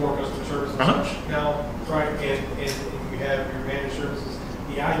we're much more customer service and such now, right? And you have your managed services.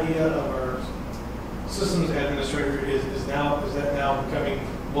 The idea of our systems administrator is that now becoming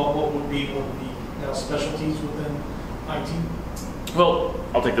what would be now specialties within IT? Well,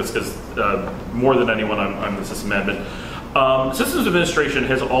 I'll take this because more than anyone, I'm the system admin. Systems administration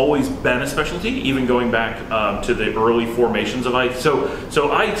has always been a specialty, even going back to the early formations of IT. So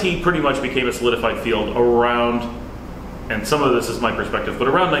IT pretty much became a solidified field around, and some of this is my perspective, but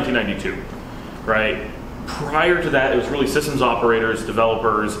around 1992, right? Prior to that, it was really systems operators,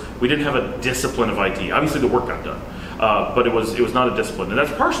 developers. We didn't have a discipline of IT. Obviously, the work got done, but it was not a discipline, and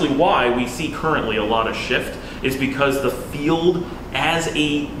that's partially why we see currently a lot of shift. Is because the field as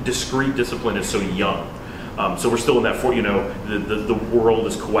a discrete discipline is so young. So we're still in that, the world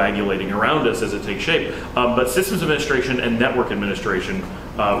is coagulating around us as it takes shape. But systems administration and network administration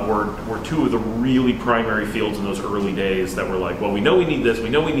were two of the really primary fields in those early days that were like, well, we know we need this, we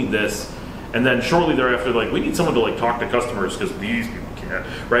know we need this. And then shortly thereafter, like, we need someone to like talk to customers because these people can't,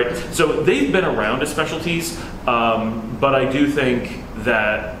 right? So they've been around as specialties, but I do think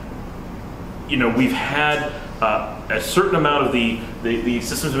that, we've had a certain amount of the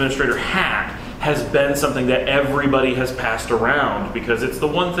systems administrator hat has been something that everybody has passed around because it's the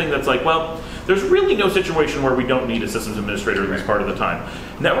one thing that's like, well, there's really no situation where we don't need a systems administrator this part of the time.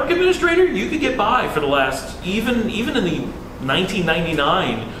 Network administrator, you could get by for the last, even in the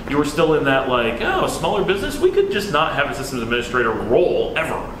 1999, you were still in that like, a smaller business, we could just not have a systems administrator role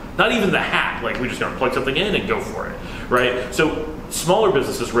ever. Not even the hat, like we just gotta plug something in and go for it, right? So smaller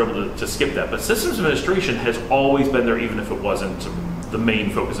businesses were able to skip that, but systems administration has always been there even if it wasn't the main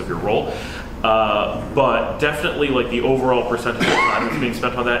focus of your role. But definitely like the overall percentage of time that's being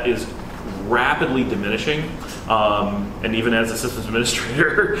spent on that is rapidly diminishing. And even as a systems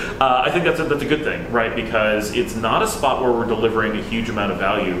administrator, I think that's a good thing, right? Because it's not a spot where we're delivering a huge amount of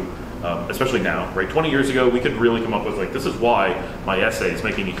value, especially now, right? 20 years ago, we could really come up with like, this is why my essay is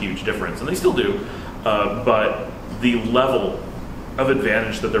making a huge difference, and they still do. But the level of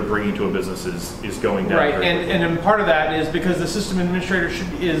advantage that they're bringing to a business is going down. Right, and part of that is because the system administrator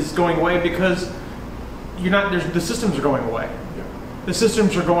is going away because the systems are going away. Yeah. The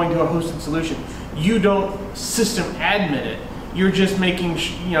systems are going to a hosted solution. You don't system admin it. You're just making,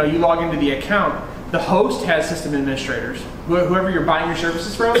 you log into the account. The host has system administrators. Whoever you're buying your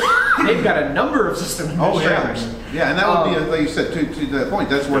services from, they've got a number of system administrators. Yeah, and that would be, like you said, to the point,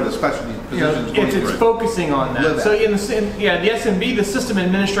 that's where the specialty positions it's focusing on that. So the SMB, the system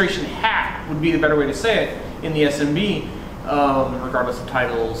administration hat would be the better way to say it in the SMB, regardless of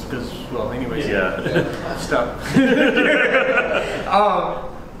titles, because, well, anyways, stuff.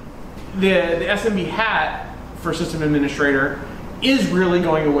 The SMB hat for system administrator is really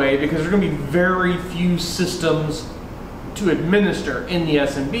going away because there's going to be very few systems to administer in the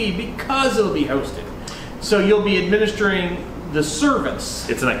SMB because it'll be hosted. So you'll be administering the service.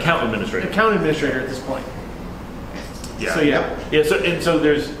 It's an account administrator. Account administrator at this point. Yeah. So So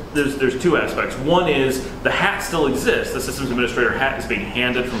there's two aspects. One is the hat still exists. The systems administrator hat is being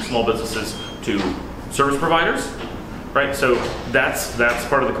handed from small businesses to service providers, right? So that's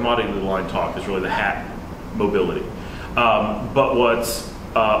part of the commodity of the line talk is really the hat mobility. But what's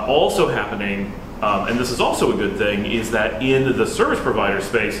also happening, and this is also a good thing, is that in the service provider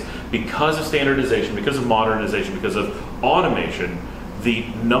space, because of standardization, because of modernization, because of automation, the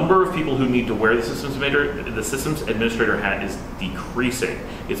number of people who need to wear the systems administrator hat is decreasing.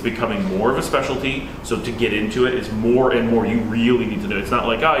 It's becoming more of a specialty, so to get into it is more and more you really need to know. It's not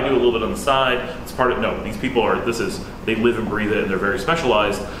like, I do a little bit on the side, it's part of, no, these people they live and breathe it and they're very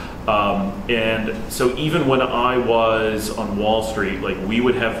specialized. And so even when I was on Wall Street, like we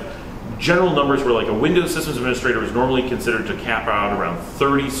would have general numbers where like a Windows systems administrator is normally considered to cap out around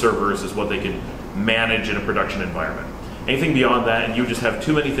 30 servers is what they could manage in a production environment. Anything beyond that, and you just have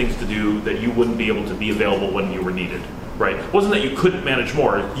too many things to do that you wouldn't be able to be available when you were needed, right? It wasn't that you couldn't manage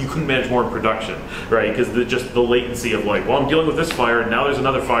more, you couldn't manage more in production, right? Because just the latency of like, well, I'm dealing with this fire, and now there's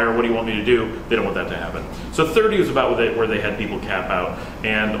another fire, what do you want me to do? They don't want that to happen. So 30 was about where they had people cap out,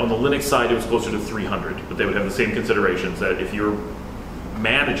 and on the Linux side, it was closer to 300, but they would have the same considerations that if you're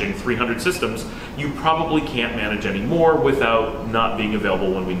managing 300 systems, you probably can't manage any more without not being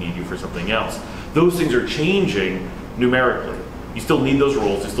available when we need you for something else. Those things are changing numerically. You still need those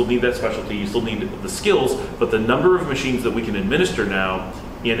roles, you still need that specialty, you still need the skills, but the number of machines that we can administer now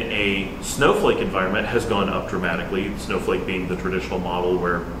in a Snowflake environment has gone up dramatically. Snowflake being the traditional model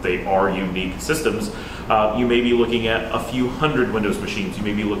where they are unique systems. You may be looking at a few hundred Windows machines, you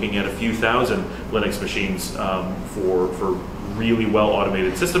may be looking at a few thousand Linux machines for really well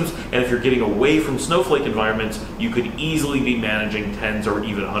automated systems, and if you're getting away from Snowflake environments, you could easily be managing tens or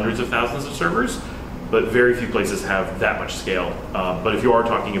even hundreds of thousands of servers, but very few places have that much scale. But if you are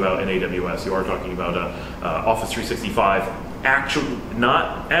talking about an AWS, you are talking about Office 365, actually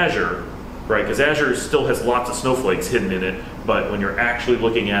not Azure, right? Because Azure still has lots of snowflakes hidden in it, but when you're actually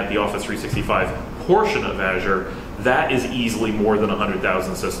looking at the Office 365 portion of Azure, that is easily more than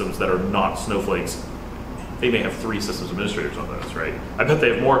 100,000 systems that are not snowflakes. They may have 3 systems administrators on those, right? I bet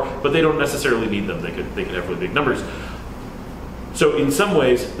they have more, but they don't necessarily need them. They could have really big numbers. So in some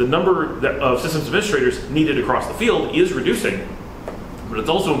ways, the number of systems administrators needed across the field is reducing, But it's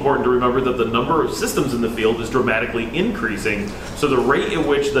also important to remember that the number of systems in the field is dramatically increasing. So the rate at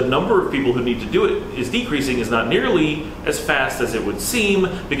which the number of people who need to do it is decreasing is not nearly as fast as it would seem,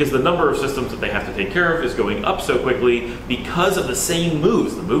 because the number of systems that they have to take care of is going up so quickly because of the same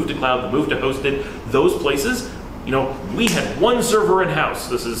moves, the move to cloud, the move to hosted, those places. You know, we had one server in-house.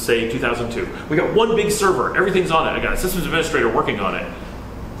 This is, say, 2002. We got one big server. Everything's on it. I got a systems administrator working on it.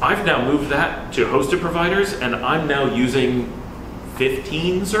 I've now moved that to hosted providers, and I'm now using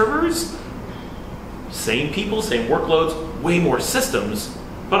 15 servers. Same people, same workloads, way more systems,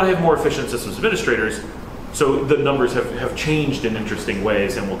 but I have more efficient systems administrators. So the numbers have changed in interesting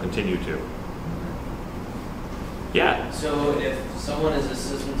ways and will continue to. Yeah? So if someone is a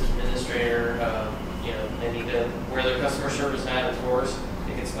systems administrator, they need to wear their customer service hat, of course.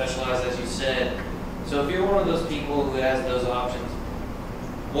 They can specialize, as you said. So if you're one of those people who has those options,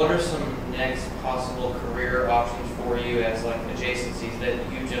 what are some next possible career options for you as like adjacencies that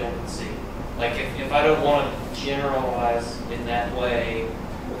you gentlemen see? Like if I don't want to generalize in that way,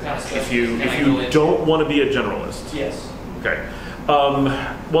 what kind of stuff If you don't want to be a generalist. Yes. Okay.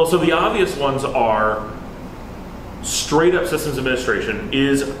 Well, so the obvious ones are straight up systems administration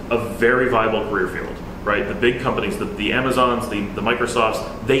is a very viable career field, right? The big companies, the Amazons, the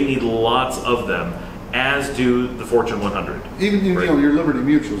Microsofts, they need lots of them, as do the Fortune 100. Even right? your Liberty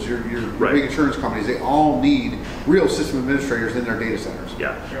Mutuals, your Right. big insurance companies, they all need real system administrators in their data centers.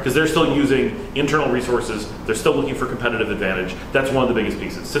 Yeah, because they're still using internal resources. They're still looking for competitive advantage. That's one of the biggest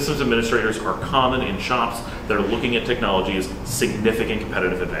pieces. Systems administrators are common in shops that are looking at technology as significant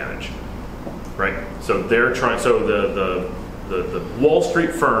competitive advantage, right? So they're trying. So the Wall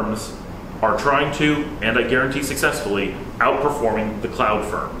Street firms are trying to, and I guarantee successfully, outperforming the cloud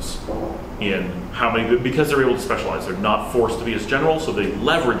firms in how many, because they're able to specialize. They're not forced to be as general, so they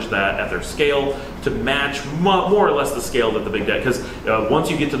leverage that at their scale to match more or less the scale that the big data, because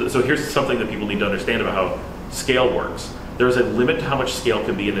once you get to so here's something that people need to understand about how scale works. There's a limit to how much scale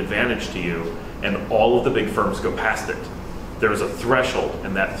can be an advantage to you, and all of the big firms go past it. There is a threshold,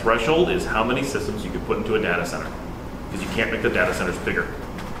 and that threshold is how many systems you can put into a data center, because you can't make the data centers bigger,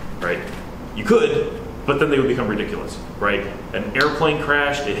 right? You could, but then they would become ridiculous, right? An airplane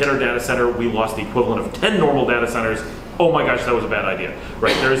crashed, it hit our data center, we lost the equivalent of 10 normal data centers. Oh my gosh, that was a bad idea,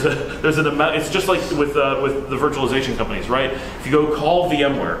 right? There's an amount, it's just like with the virtualization companies, right? If you go call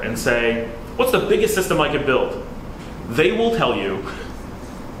VMware and say, what's the biggest system I could build? They will tell you,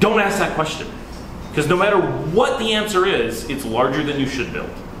 don't ask that question. Because no matter what the answer is, it's larger than you should build,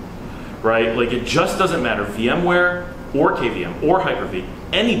 right? Like it just doesn't matter. VMware or KVM or Hyper-V,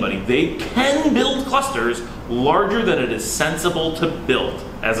 anybody, they can build clusters larger than it is sensible to build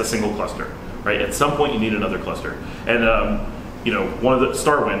as a single cluster, right? At some point you need another cluster. And one of the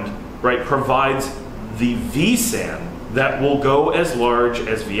Starwind, right, provides the vSAN that will go as large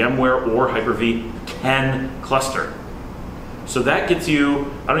as VMware or Hyper-V can cluster. So that gets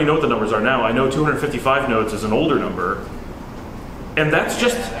you, I don't even know what the numbers are now. I know 255 nodes is an older number. And that's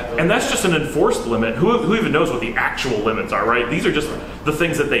just an enforced limit. Who even knows what the actual limits are, right? These are just the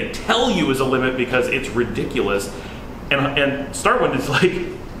things that they tell you is a limit because it's ridiculous. And Starwind is like,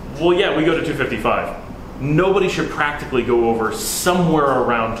 well, yeah, we go to 255. Nobody should practically go over somewhere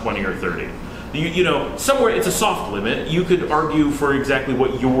around 20 or 30. Somewhere it's a soft limit. You could argue for exactly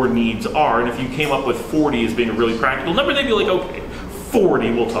what your needs are, and if you came up with 40 as being a really practical number, they'd be like, okay,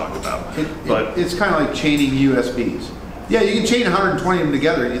 40 we'll talk about. But it's kind of like chaining USBs. Yeah, you can chain 120 of them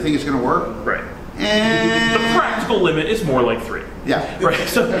together, and you think it's going to work? Right. And the practical limit is more like 3. Yeah. Right.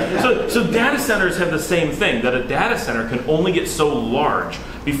 So data centers have the same thing, that a data center can only get so large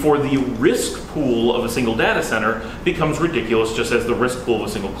before the risk pool of a single data center becomes ridiculous, just as the risk pool of a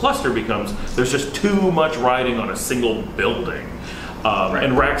single cluster becomes, there's just too much riding on a single building. Right.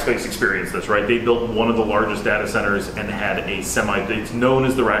 And Rackspace experienced this, right? They built one of the largest data centers and had it's known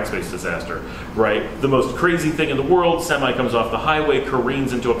as the Rackspace disaster, right? The most crazy thing in the world, semi comes off the highway,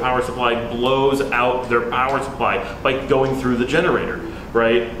 careens into a power supply, blows out their power supply by going through the generator,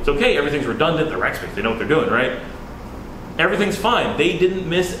 right? It's okay, everything's redundant, the Rackspace, they know what they're doing, right? Everything's fine. They didn't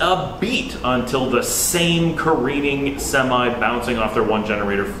miss a beat until the same careening semi bouncing off their one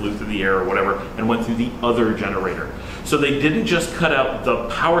generator flew through the air or whatever and went through the other generator. So they didn't just cut out the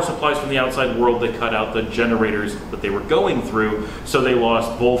power supplies from the outside world, they cut out the generators that they were going through, so they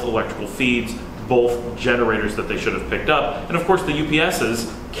lost both electrical feeds, both generators that they should have picked up, and of course the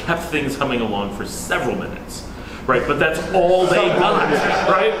UPSs kept things humming along for several minutes, right? But that's all they got,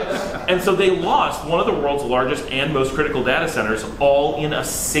 right? And so they lost one of the world's largest and most critical data centers all in a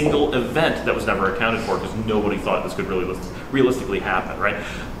single event that was never accounted for because nobody thought this could really realistically happen, right?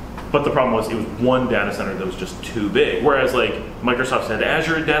 But the problem was it was one data center that was just too big. Whereas like Microsoft's had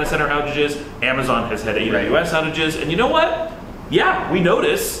Azure data center outages, Amazon has had AWS outages, and you know what? Yeah, we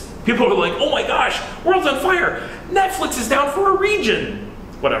notice. People are like, oh my gosh, world's on fire. Netflix is down for a region.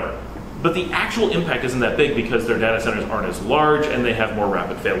 Whatever. But the actual impact isn't that big because their data centers aren't as large and they have more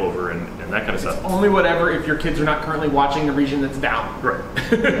rapid failover and that kind of stuff. Only whatever if your kids are not currently watching the region that's down. Right.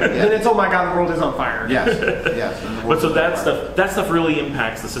 Then it's, oh my God, the world is on fire. Yes, yes. But so that stuff really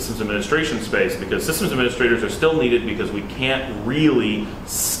impacts the systems administration space because systems administrators are still needed because we can't really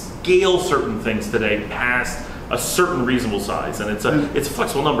scale certain things today past a certain reasonable size. And it's a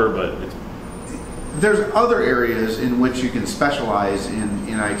flexible number, but it's there's other areas in which you can specialize in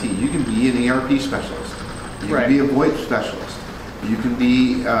IT. You can be an ERP specialist. You can be a VoIP specialist. You can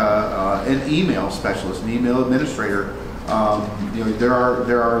be an email specialist, an email administrator. There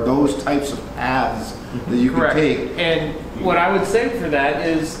are those types of paths that you can take. And what I would say for that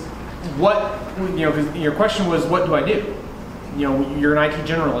is, because your question was, what do I do? You're an IT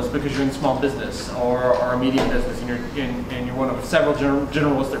generalist because you're in small business or a medium business, and you're one of several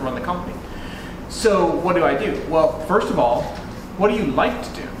generalists that run the company. So what do I do? Well, first of all, what do you like to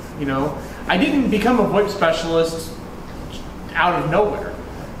do? I didn't become a VoIP specialist out of nowhere.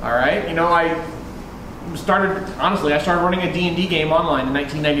 All right, I started running a D&D game online in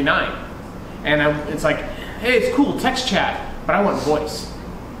 1999, and it's like, hey, it's cool, text chat, but I want voice.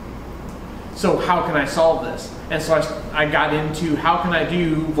 So how can I solve this? And so I got into how can I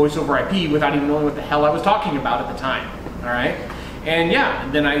do voice over IP without even knowing what the hell I was talking about at the time. All right, and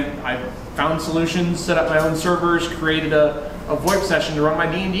then I found solutions, set up my own servers, created a VoIP session to run my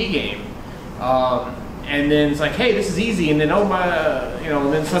D&D game. And then it's like, hey, this is easy. And then,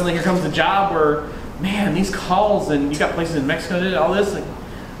 and then suddenly here comes the job where, man, these calls, and you got places in Mexico that did all this. Like,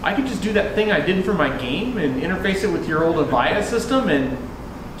 I could just do that thing I did for my game and interface it with your old Avaya system, and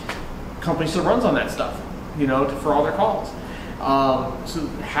the company still runs on that stuff, for all their calls. So,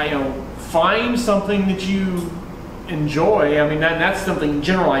 find something that you enjoy. I mean, that's something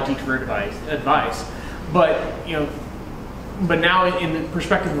general IT career advice. But but now in the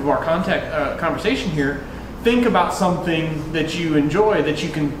perspective of our conversation here, think about something that you enjoy that you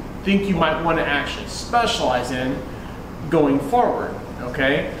can think you might want to actually specialize in going forward.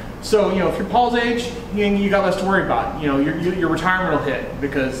 Okay, so if you're Paul's age, you got less to worry about. Your retirement will hit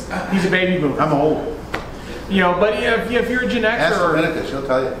because he's a baby boomer. I'm old. But if you're a Gen Xer, ask Dominica, she'll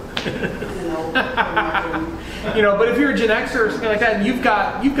tell you. But if you're a Gen Xer or something like that, and you've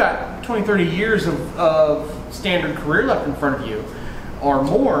got 20, 30 years of standard career left in front of you, or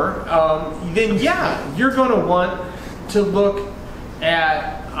more, then you're going to want to look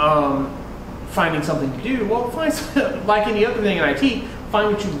at finding something to do. Well, find like any other thing in IT,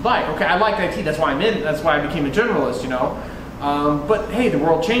 find what you like. Okay, I like IT. That's why I'm in. That's why I became a generalist. But hey, the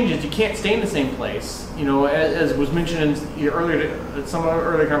world changes. You can't stay in the same place. As was mentioned in some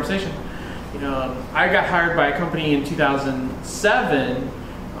earlier conversation. I got hired by a company in 2007,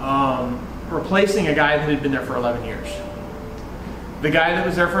 replacing a guy that had been there for 11 years. The guy that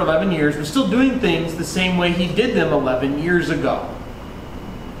was there for 11 years was still doing things the same way he did them 11 years ago.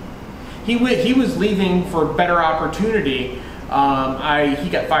 He was leaving for better opportunity. He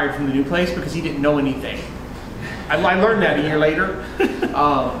got fired from the new place because he didn't know anything. I learned that a year later.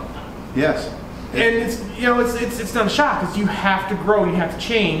 Yes. And it's not a shock because you have to grow, you have to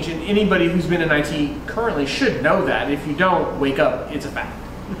change, and anybody who's been in IT currently should know that. If you don't, wake up, it's a fact.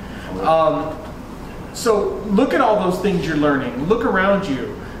 So look at all those things you're learning. Look around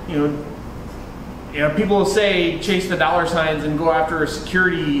you. People will say chase the dollar signs and go after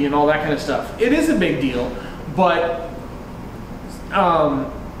security and all that kind of stuff. It is a big deal, but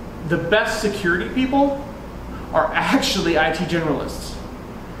the best security people are actually IT generalists.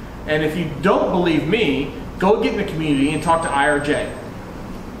 And if you don't believe me, go get in the community and talk to IRJ.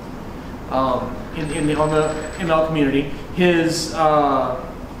 In the ML community, he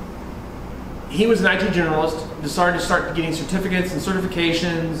was an IT generalist, decided to start getting certificates and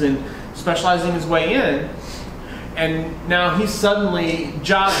certifications and specializing his way in. And now he's suddenly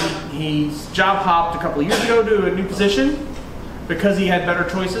job hopped a couple of years ago to a new position because he had better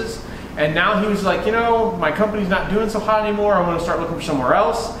choices. And now he was like, my company's not doing so hot anymore. I want to start looking for somewhere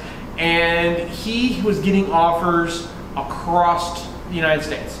else. And he was getting offers across the United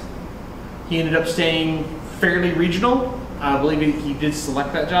States. He ended up staying fairly regional. I believe he did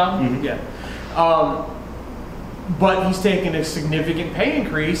select that job. Mm-hmm. Yeah. But he's taken a significant pay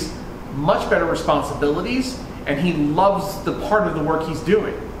increase, much better responsibilities, and he loves the part of the work he's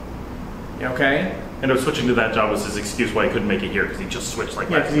doing. Okay? And switching to that job was his excuse why he couldn't make it here because he just switched like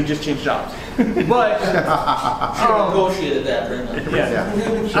Yeah, that. because he just changed jobs. But Negotiated that, Brenda. yeah.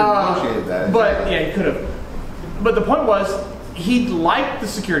 Should've negotiated that. But yeah, he could have. But the point was, he liked the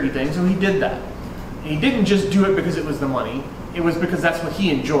security thing, so he did that. He didn't just do it because it was the money. It was because that's what he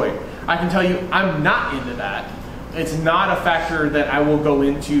enjoyed. I can tell you, I'm not into that. It's not a factor that I will go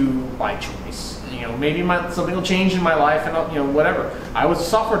into by choice. You know, maybe something will change in my life, and whatever. I was a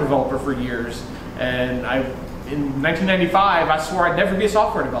software developer for years, and in 1995, I swore I'd never be a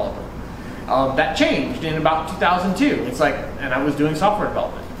software developer. That changed in about 2002. And I was doing software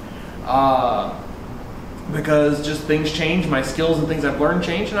development. Because just things change, my skills and things I've learned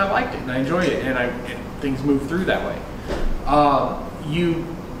change, and I liked it, and I enjoyed it, and things move through that way.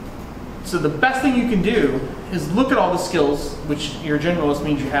 So the best thing you can do is look at all the skills, which your generalist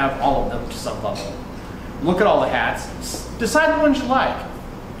means you have all of them to some level. Look at all the hats, decide the ones you like,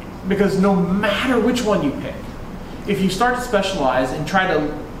 because no matter which one you pick, if you start to specialize and try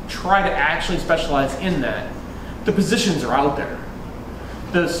to actually specialize in that, the positions are out there.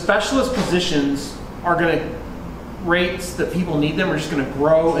 The specialist positions are going to, rates that people need them are just going to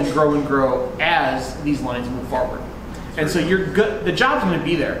grow and grow and grow as these lines move forward. And so you're good. The job's going to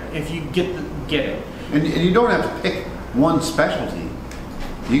be there if you get it. And you don't have to pick one specialty.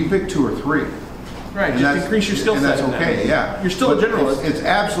 You can pick 2 or 3. Right. And Just increase your skill set. And that's okay. Yeah. You're still But a generalist. It's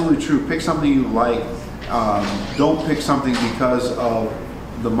absolutely true. Pick something you like. Don't pick something because of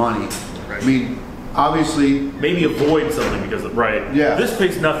the money. Right. I mean, obviously. Maybe avoid something because Yeah. This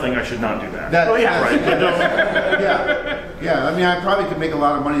pays nothing. I should not do that. Oh yeah. Right. But don't, Yeah. I mean, I probably could make a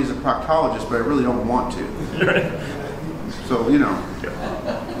lot of money as a proctologist, but I really don't want to. right. So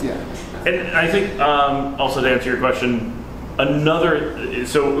yeah. And I think also to answer your question,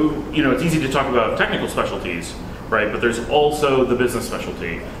 it's easy to talk about technical specialties, right? But there's also the business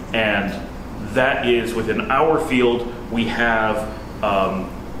specialty, and that is within our field. We have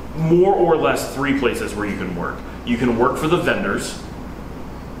more or less 3 places where you can work. You can work for the vendors,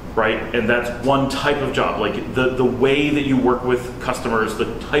 right? And that's one type of job. Like the way that you work with customers,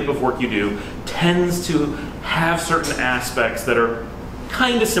 the type of work you do tends to have certain aspects that are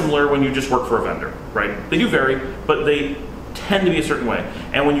kind of similar when you just work for a vendor, right? They do vary, but they tend to be a certain way.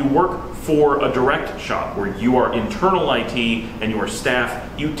 And when you work for a direct shop where you are internal IT and you are staff,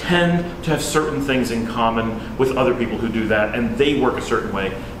 you tend to have certain things in common with other people who do that, and they work a certain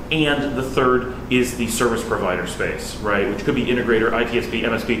way. And the third is the service provider space, right? Which could be integrator, ITSP,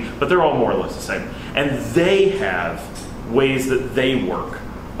 MSP, but they're all more or less the same. And they have ways that they work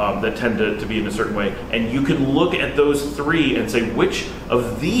that tend to be in a certain way. And you can look at those 3 and say, which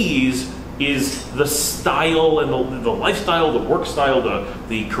of these is the style and the lifestyle, the work style,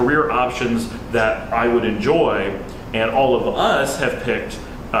 the career options that I would enjoy. And all of us have picked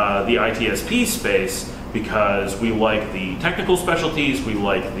the ITSP space because we like the technical specialties, we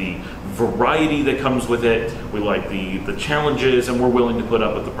like the variety that comes with it, we like the challenges, and we're willing to put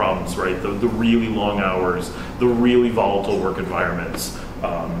up with the problems, right? The really long hours, the really volatile work environments,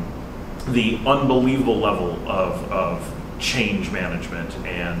 the unbelievable level of change management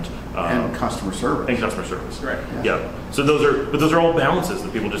and customer service. And customer service. Right. Yeah. So those are all balances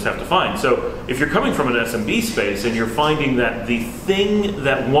that people just have to find. So if you're coming from an SMB space and you're finding that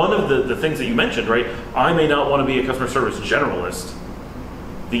one of the things that you mentioned, right? I may not want to be a customer service generalist.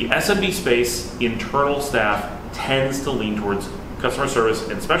 The SMB space, internal staff tends to lean towards customer service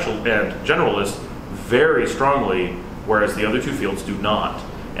and generalist very strongly, whereas the other 2 fields do not.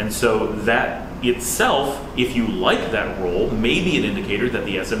 And so that itself, if you like that role, may be an indicator that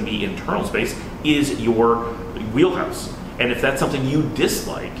the SMB internal space is your wheelhouse. And if that's something you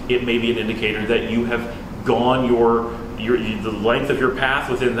dislike, it may be an indicator that you have gone the length of your path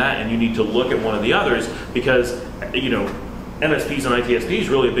within that, and you need to look at one of the others, because MSPs and ITSPs,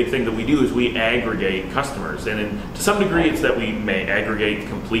 really a big thing that we do is we aggregate customers. And to some degree, it's that we may aggregate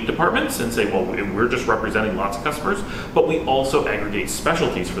complete departments and say, well, we're just representing lots of customers, but we also aggregate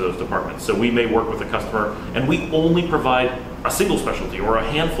specialties for those departments. So we may work with a customer and we only provide a single specialty or a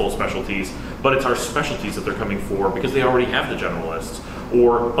handful of specialties, but it's our specialties that they're coming for because they already have the generalists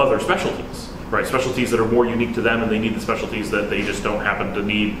or other specialties. Right, specialties that are more unique to them, and they need the specialties that they just don't happen to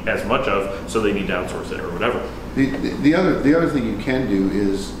need as much of, so they need to outsource it or whatever. The other thing you can do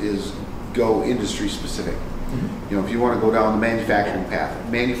is go industry specific. Mm-hmm. If you want to go down the manufacturing path,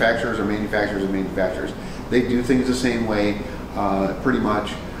 manufacturers are manufacturers and manufacturers. They do things the same way, pretty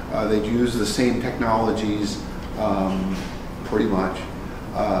much. They use the same technologies, pretty much,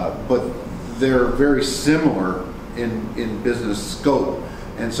 but they're very similar in business scope.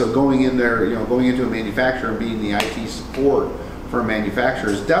 And so going in there, going into a manufacturer and being the IT support for a manufacturer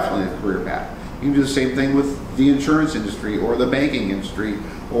is definitely a career path. You can do the same thing with the insurance industry or the banking industry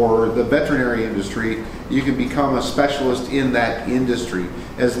or the veterinary industry. You can become a specialist in that industry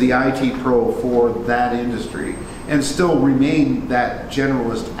as the IT pro for that industry and still remain that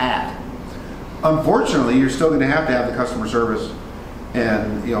generalist at. Unfortunately, you're still going to have the customer service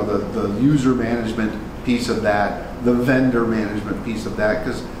and the user management piece of that, the vendor management piece of that,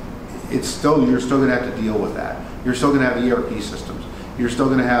 because you're still going to have to deal with that. You're still going to have ERP systems. You're still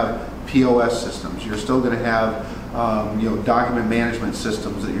going to have POS systems. You're still going to have document management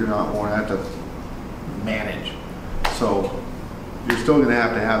systems that you're not going to have to manage. So you're still going to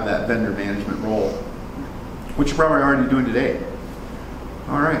have that vendor management role, which you're probably already doing today.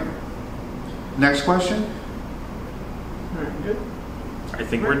 All right. Next question. All right, good. I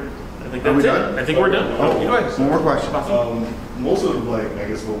think that's Are we it. done? I think we're done. Oh, You go ahead. one more question. Most of what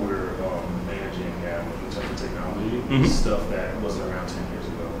we're managing now in terms of technology Mhm. is stuff that wasn't around 10 years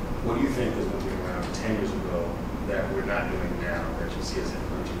ago. What do you think is going to be around 10 years ago that we're not doing now that you see as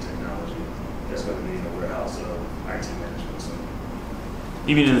emerging technology that's going to be in the warehouse of IT management? So,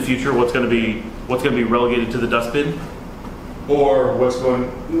 You mean in the future, what's going to be relegated to the dustbin? or what's going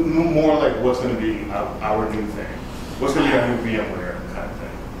to be our new thing? What's going to be our new VMware kind of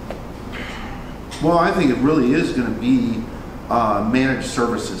thing? Well, I think it really is going to be managed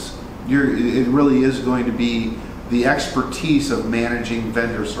services. It really is going to be the expertise of managing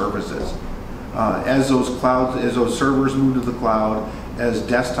vendor services. As those servers move to the cloud, as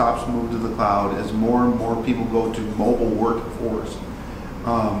desktops move to the cloud, as more and more people go to mobile workforce,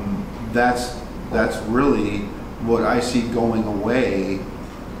 that's really what I see going away,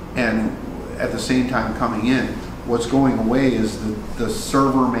 and at the same time coming in. What's going away is the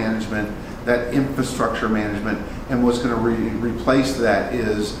server management, that infrastructure management, and what's going to replace that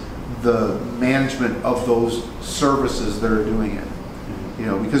is the management of those services that are doing it.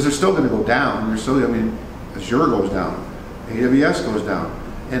 Because they're still going to go down. Azure goes down, AWS goes down,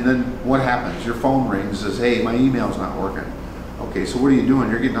 and then what happens? Your phone rings, says, "Hey, my email's not working." Okay, so what are you doing?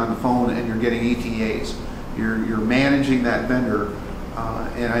 You're getting on the phone and you're getting ETAs. You're managing that vendor,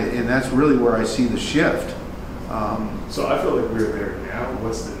 and that's really where I see the shift. So I feel like we're there now.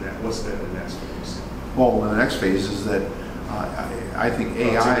 What's the next phase? Well, the next phase is that I think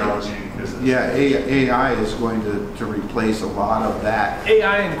AI. Technology, business. Yeah, AI is going to replace a lot of that.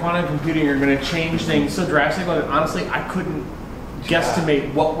 AI and quantum computing are going to change things so drastically that honestly, I couldn't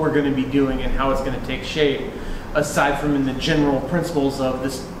guesstimate what we're going to be doing and how it's going to take shape, aside from in the general principles of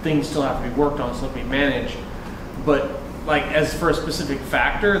this thing still have to be worked on, still have to be managed. But like as for a specific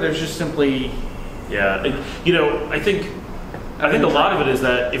factor, there's just simply Yeah, I think a lot of it is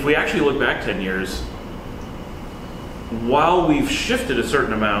that if we actually look back 10 years, while we've shifted a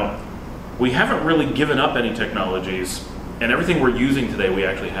certain amount, we haven't really given up any technologies, and everything we're using today, we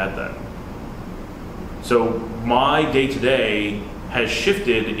actually had that. So my day-to-day has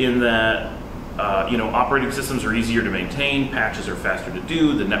shifted in that, operating systems are easier to maintain, patches are faster to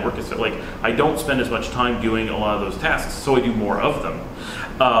do, the network is, I don't spend as much time doing a lot of those tasks, so I do more of them.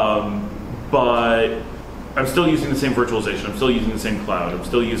 But I'm still using the same virtualization, I'm still using the same cloud, I'm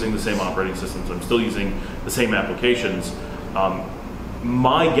still using the same operating systems, I'm still using the same applications.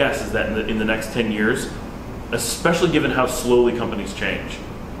 My guess is that in the next 10 years, especially given how slowly companies change,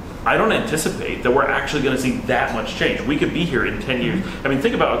 I don't anticipate that we're actually going to see that much change. We could be here in 10 years. I mean,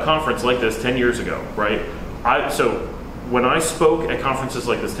 think about a conference like this 10 years ago, right? So when I spoke at conferences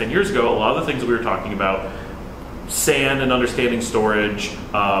like this 10 years ago, a lot of the things that we were talking about, SAN and understanding storage,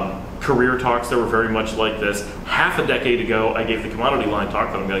 career talks that were very much like this. Half a decade ago, I gave the commodity line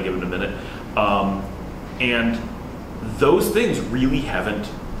talk that I'm going to give in a minute. And those things really haven't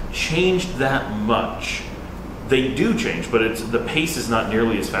changed that much. They do change, but the pace is not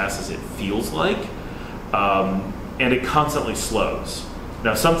nearly as fast as it feels like. And it constantly slows.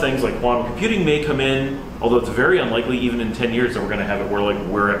 Now, some things like quantum computing may come in, although it's very unlikely even in 10 years that we're going to have it where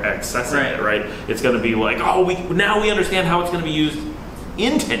we're accessing it, right? It's going to be like, now we understand how it's going to be used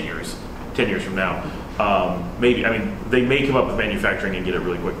in 10 years. 10 years from now. Maybe, they may come up with manufacturing and get it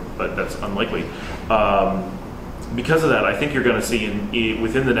really quick, but that's unlikely. Because of that, I think you're going to see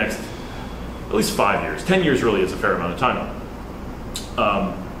within the next at least 5 years. 10 years really is a fair amount of time.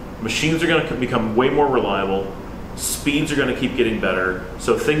 Machines are going to become way more reliable. Speeds are going to keep getting better.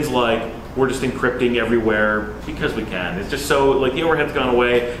 So things like we're just encrypting everywhere because we can. It's just so, the overhead's gone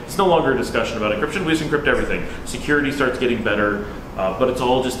away. It's no longer a discussion about encryption. We just encrypt everything. Security starts getting better, but it's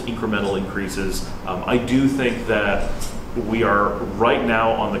all just incremental increases. I do think that we are right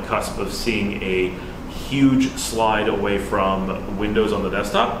now on the cusp of seeing a huge slide away from Windows on the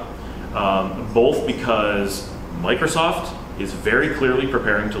desktop, both because Microsoft is very clearly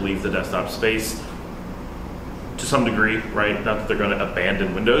preparing to leave the desktop space to some degree, right? Not that they're going to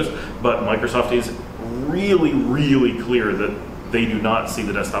abandon Windows, but Microsoft is really, really clear that they do not see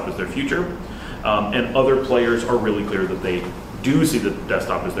the desktop as their future. And other players are really clear that they do see the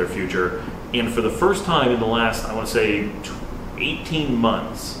desktop as their future. And for the first time in the last, I want to say, 18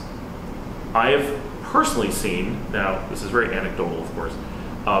 months, I have personally seen, now this is very anecdotal, of course,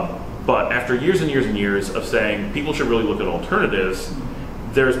 but after years and years and years of saying people should really look at alternatives,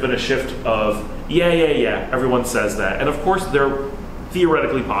 there's been a shift of, yeah, everyone says that. And of course, they're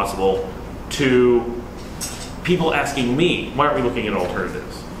theoretically possible to people asking me, why aren't we looking at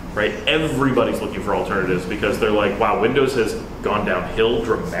alternatives, right? Everybody's looking for alternatives because they're like, wow, Windows has gone downhill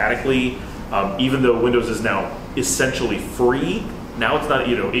dramatically. Even though Windows is now essentially free, now it's not,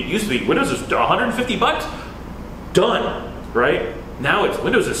 it used to be Windows is $150, done, right? Now it's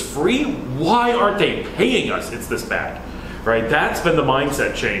Windows is free, why aren't they paying us? It's this bad. Right, that's been the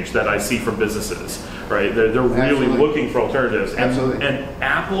mindset change that I see from businesses. Right, they're really Absolutely. looking for alternatives. Absolutely. And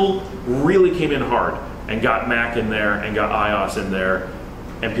Apple really came in hard and got Mac in there and got iOS in there,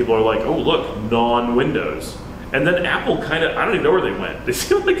 and people are like, oh look, non-Windows. And then Apple kind of, I don't even know where they went. They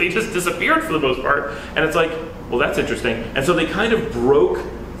seem like they just disappeared for the most part. And it's like, well, that's interesting. And so they kind of broke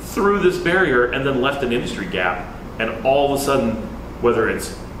through this barrier and then left an industry gap. And all of a sudden, whether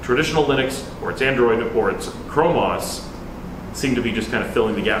it's traditional Linux or it's Android or it's Chrome OS, seem to be just kind of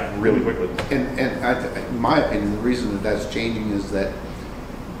filling the gap really quickly. And in my opinion, the reason that that's changing is that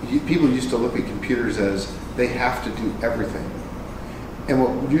people used to look at computers as they have to do everything. And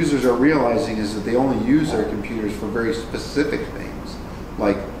what users are realizing is that they only use their computers for very specific things.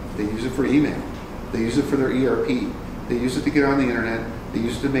 Like they use it for email, they use it for their ERP, they use it to get on the internet, they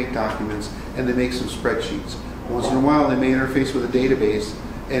use it to make documents, and they make some spreadsheets. Once in a while they may interface with a database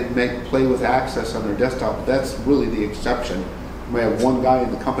and play with Access on their desktop, but that's really the exception. You might have one guy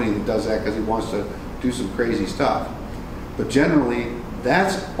in the company that does that because he wants to do some crazy stuff. But generally,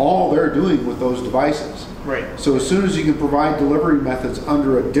 that's all they're doing with those devices. Right. So as soon as you can provide delivery methods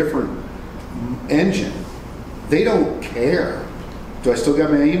under a different engine, they don't care. Do I still get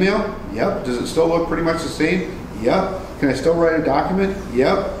my email? Yep. Does it still look pretty much the same? Yep. Can I still write a document?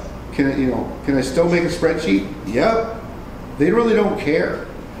 Yep. Can I still make a spreadsheet? Yep. They really don't care.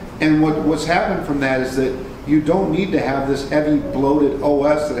 And what's happened from that is that you don't need to have this heavy bloated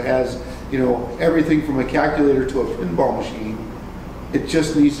OS that has, everything from a calculator to a pinball machine. It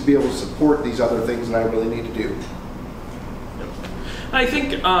just needs to be able to support these other things that I really need to do. I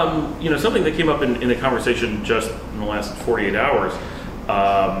think, something that came up in the conversation just in the last 48 hours,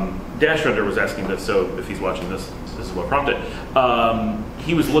 Dash Render was asking this, so if he's watching this, this is what prompted.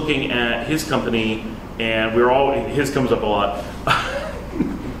 He was looking at his company, and his comes up a lot.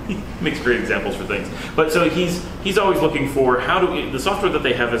 He makes great examples for things. But so he's always looking for the software that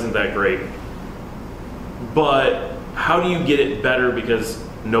they have isn't that great, but how do you get it better because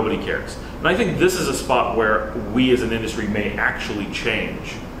nobody cares? And I think this is a spot where we as an industry may actually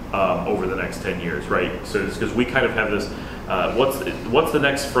change over the next 10 years, right? So it's because we kind of have this, what's the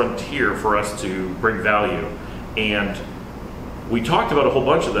next frontier for us to bring value? And we talked about a whole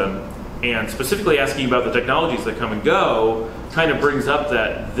bunch of them, and specifically asking about the technologies that come and go kind of brings up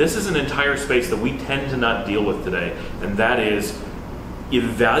that this is an entire space that we tend to not deal with today, and that is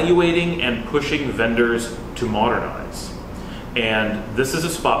evaluating and pushing vendors to modernize. And this is a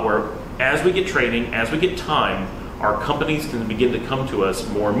spot where as we get training, as we get time, our companies can begin to come to us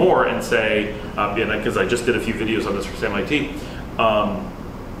more and more and say, because I just did a few videos on this for Sam IT,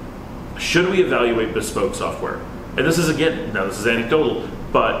 should we evaluate bespoke software? And this is, again, now this is anecdotal,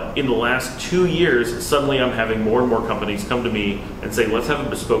 but in the last 2 years, suddenly I'm having more and more companies come to me and say, let's have a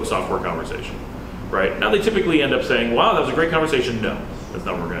bespoke software conversation, right? Now they typically end up saying, wow, that was a great conversation. No, that's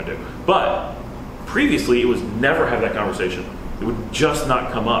not what we're gonna do. But previously, it was never have that conversation. It would just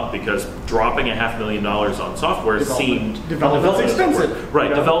not come up because dropping $500,000 on software seemed Development's expensive.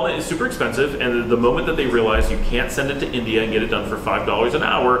 Right, development is super expensive, and the moment that they realize you can't send it to India and get it done for $5 an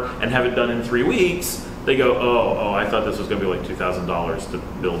hour and have it done in 3 weeks, they go, oh, I thought this was going to be like $2,000 to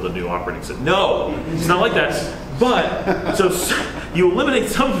build a new operating system. No, it's not like that. But, so you eliminate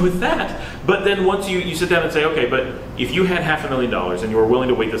some with that, but then once you sit down and say, okay, but if you had $500,000 and you were willing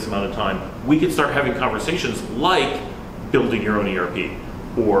to wait this amount of time, we could start having conversations like building your own ERP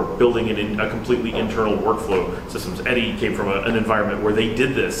or building a completely internal workflow systems. Eddie came from an environment where they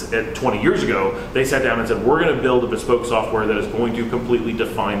did this 20 years ago. They sat down and said, we're going to build a bespoke software that is going to completely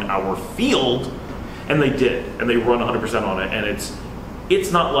define our field. And they did, and they run 100% on it, and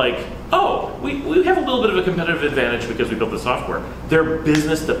it's not like, oh, we have a little bit of a competitive advantage because we built the software. Their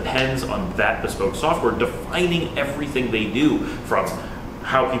business depends on that bespoke software defining everything they do, from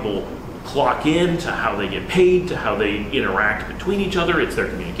how people clock in to how they get paid to how they interact between each other. It's their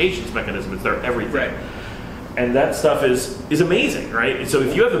communications mechanism, it's their everything. Right. And that stuff is amazing, right? So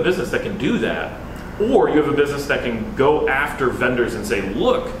if you have a business that can do that, or you have a business that can go after vendors and say,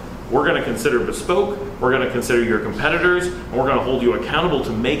 look, we're going to consider bespoke, we're going to consider your competitors, and we're going to hold you accountable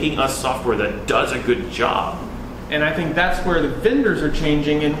to making us software that does a good job. And I think that's where the vendors are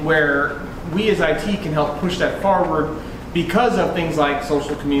changing, and where we as IT can help push that forward because of things like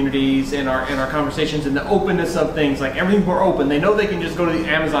social communities and our conversations and the openness of things. Like, everything's more open. They know they can just go to the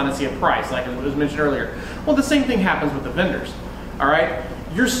Amazon and see a price, like it was mentioned earlier. Well, the same thing happens with the vendors. All right?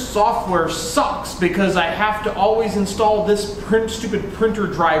 Your software sucks because I have to always install this stupid printer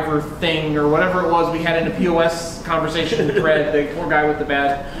driver thing or whatever it was we had in the POS conversation thread, the poor guy with the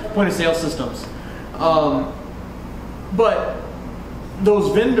bad point of sale systems. But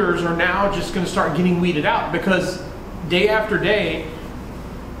those vendors are now just going to start getting weeded out, because day after day,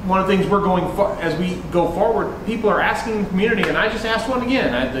 one of the things we're going for as we go forward, people are asking in the community, and I just asked one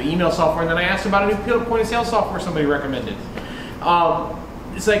again, the email software, and then I asked about a new point of sale software somebody recommended.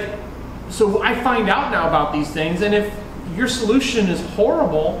 It's like, so I find out now about these things, and if your solution is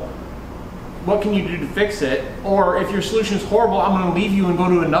horrible, what can you do to fix it? Or if your solution is horrible, I'm going to leave you and go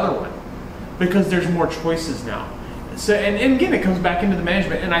to another one, because there's more choices now. So, and again, it comes back into the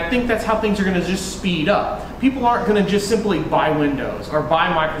management, and I think that's how things are going to just speed up. People aren't going to just simply buy Windows or buy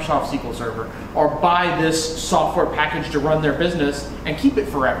Microsoft SQL Server or buy this software package to run their business and keep it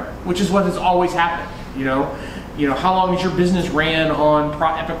forever, which is what has always happened. You know, how long has your business ran on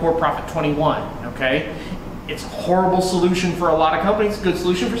Epicor Profit 21? Okay, it's a horrible solution for a lot of companies, good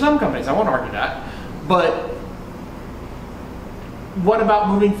solution for some companies. I won't argue that, but what about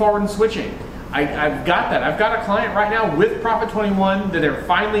moving forward and switching? I've got that. I've got a client right now with Profit 21 that they're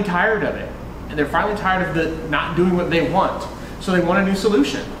finally tired of it, and they're finally tired of the not doing what they want, so they want a new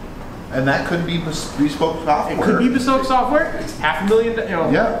solution. And that could be bespoke software. It could be bespoke software. It's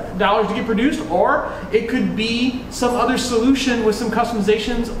 $500,000 dollars to get produced, or it could be some other solution with some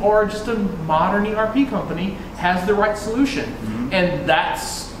customizations, or just a modern ERP company has the right solution. Mm-hmm. And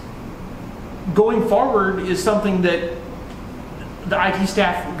that's, going forward, is something that the IT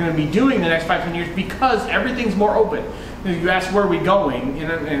staff are going to be doing the next 5-10 years, because everything's more open. You ask where are we going,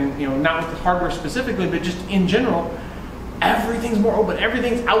 and not with the hardware specifically, but just in general. Everything's more open.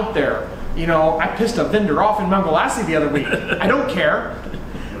 Everything's out there. I pissed a vendor off in Mangalassi the other week. I don't care,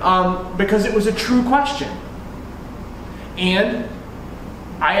 because it was a true question. And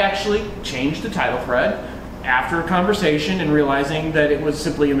I actually changed the title thread after a conversation and realizing that it was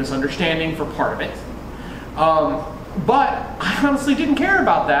simply a misunderstanding for part of it. But I honestly didn't care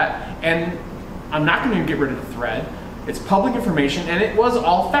about that, and I'm not going to get rid of the thread. It's public information, and it was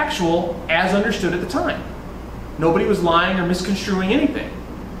all factual as understood at the time. Nobody was lying or misconstruing anything.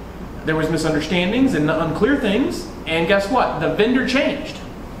 There was misunderstandings and unclear things, and guess what? The vendor changed.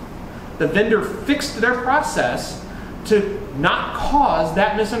 The vendor fixed their process to not cause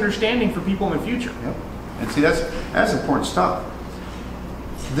that misunderstanding for people in the future. Yep. And see, that's important stuff.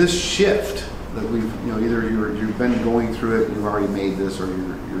 This shift that we've, either you've been going through it, you've already made this, or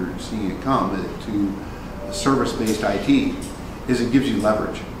you're seeing it come to service-based IT, is it gives you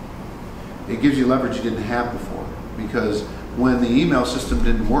leverage. It gives you leverage you didn't have before. Because when the email system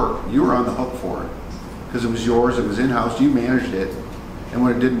didn't work, you were on the hook for it. Because it was yours, it was in-house, you managed it. And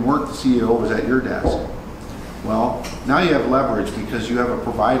when it didn't work, the CEO was at your desk. Well, now you have leverage because you have a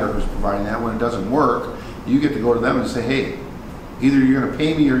provider who's providing that. When it doesn't work, you get to go to them and say, hey, either you're going to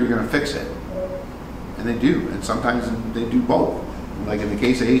pay me or you're going to fix it. And they do. And sometimes they do both. Like in the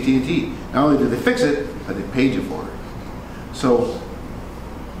case of AT&T. Not only did they fix it, but they paid you for it. So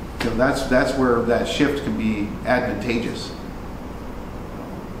that's where that shift can be advantageous.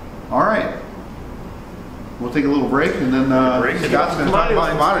 All right. We'll take a little break, and then Scott's going to talk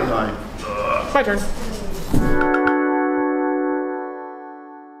about commodity line. My turn.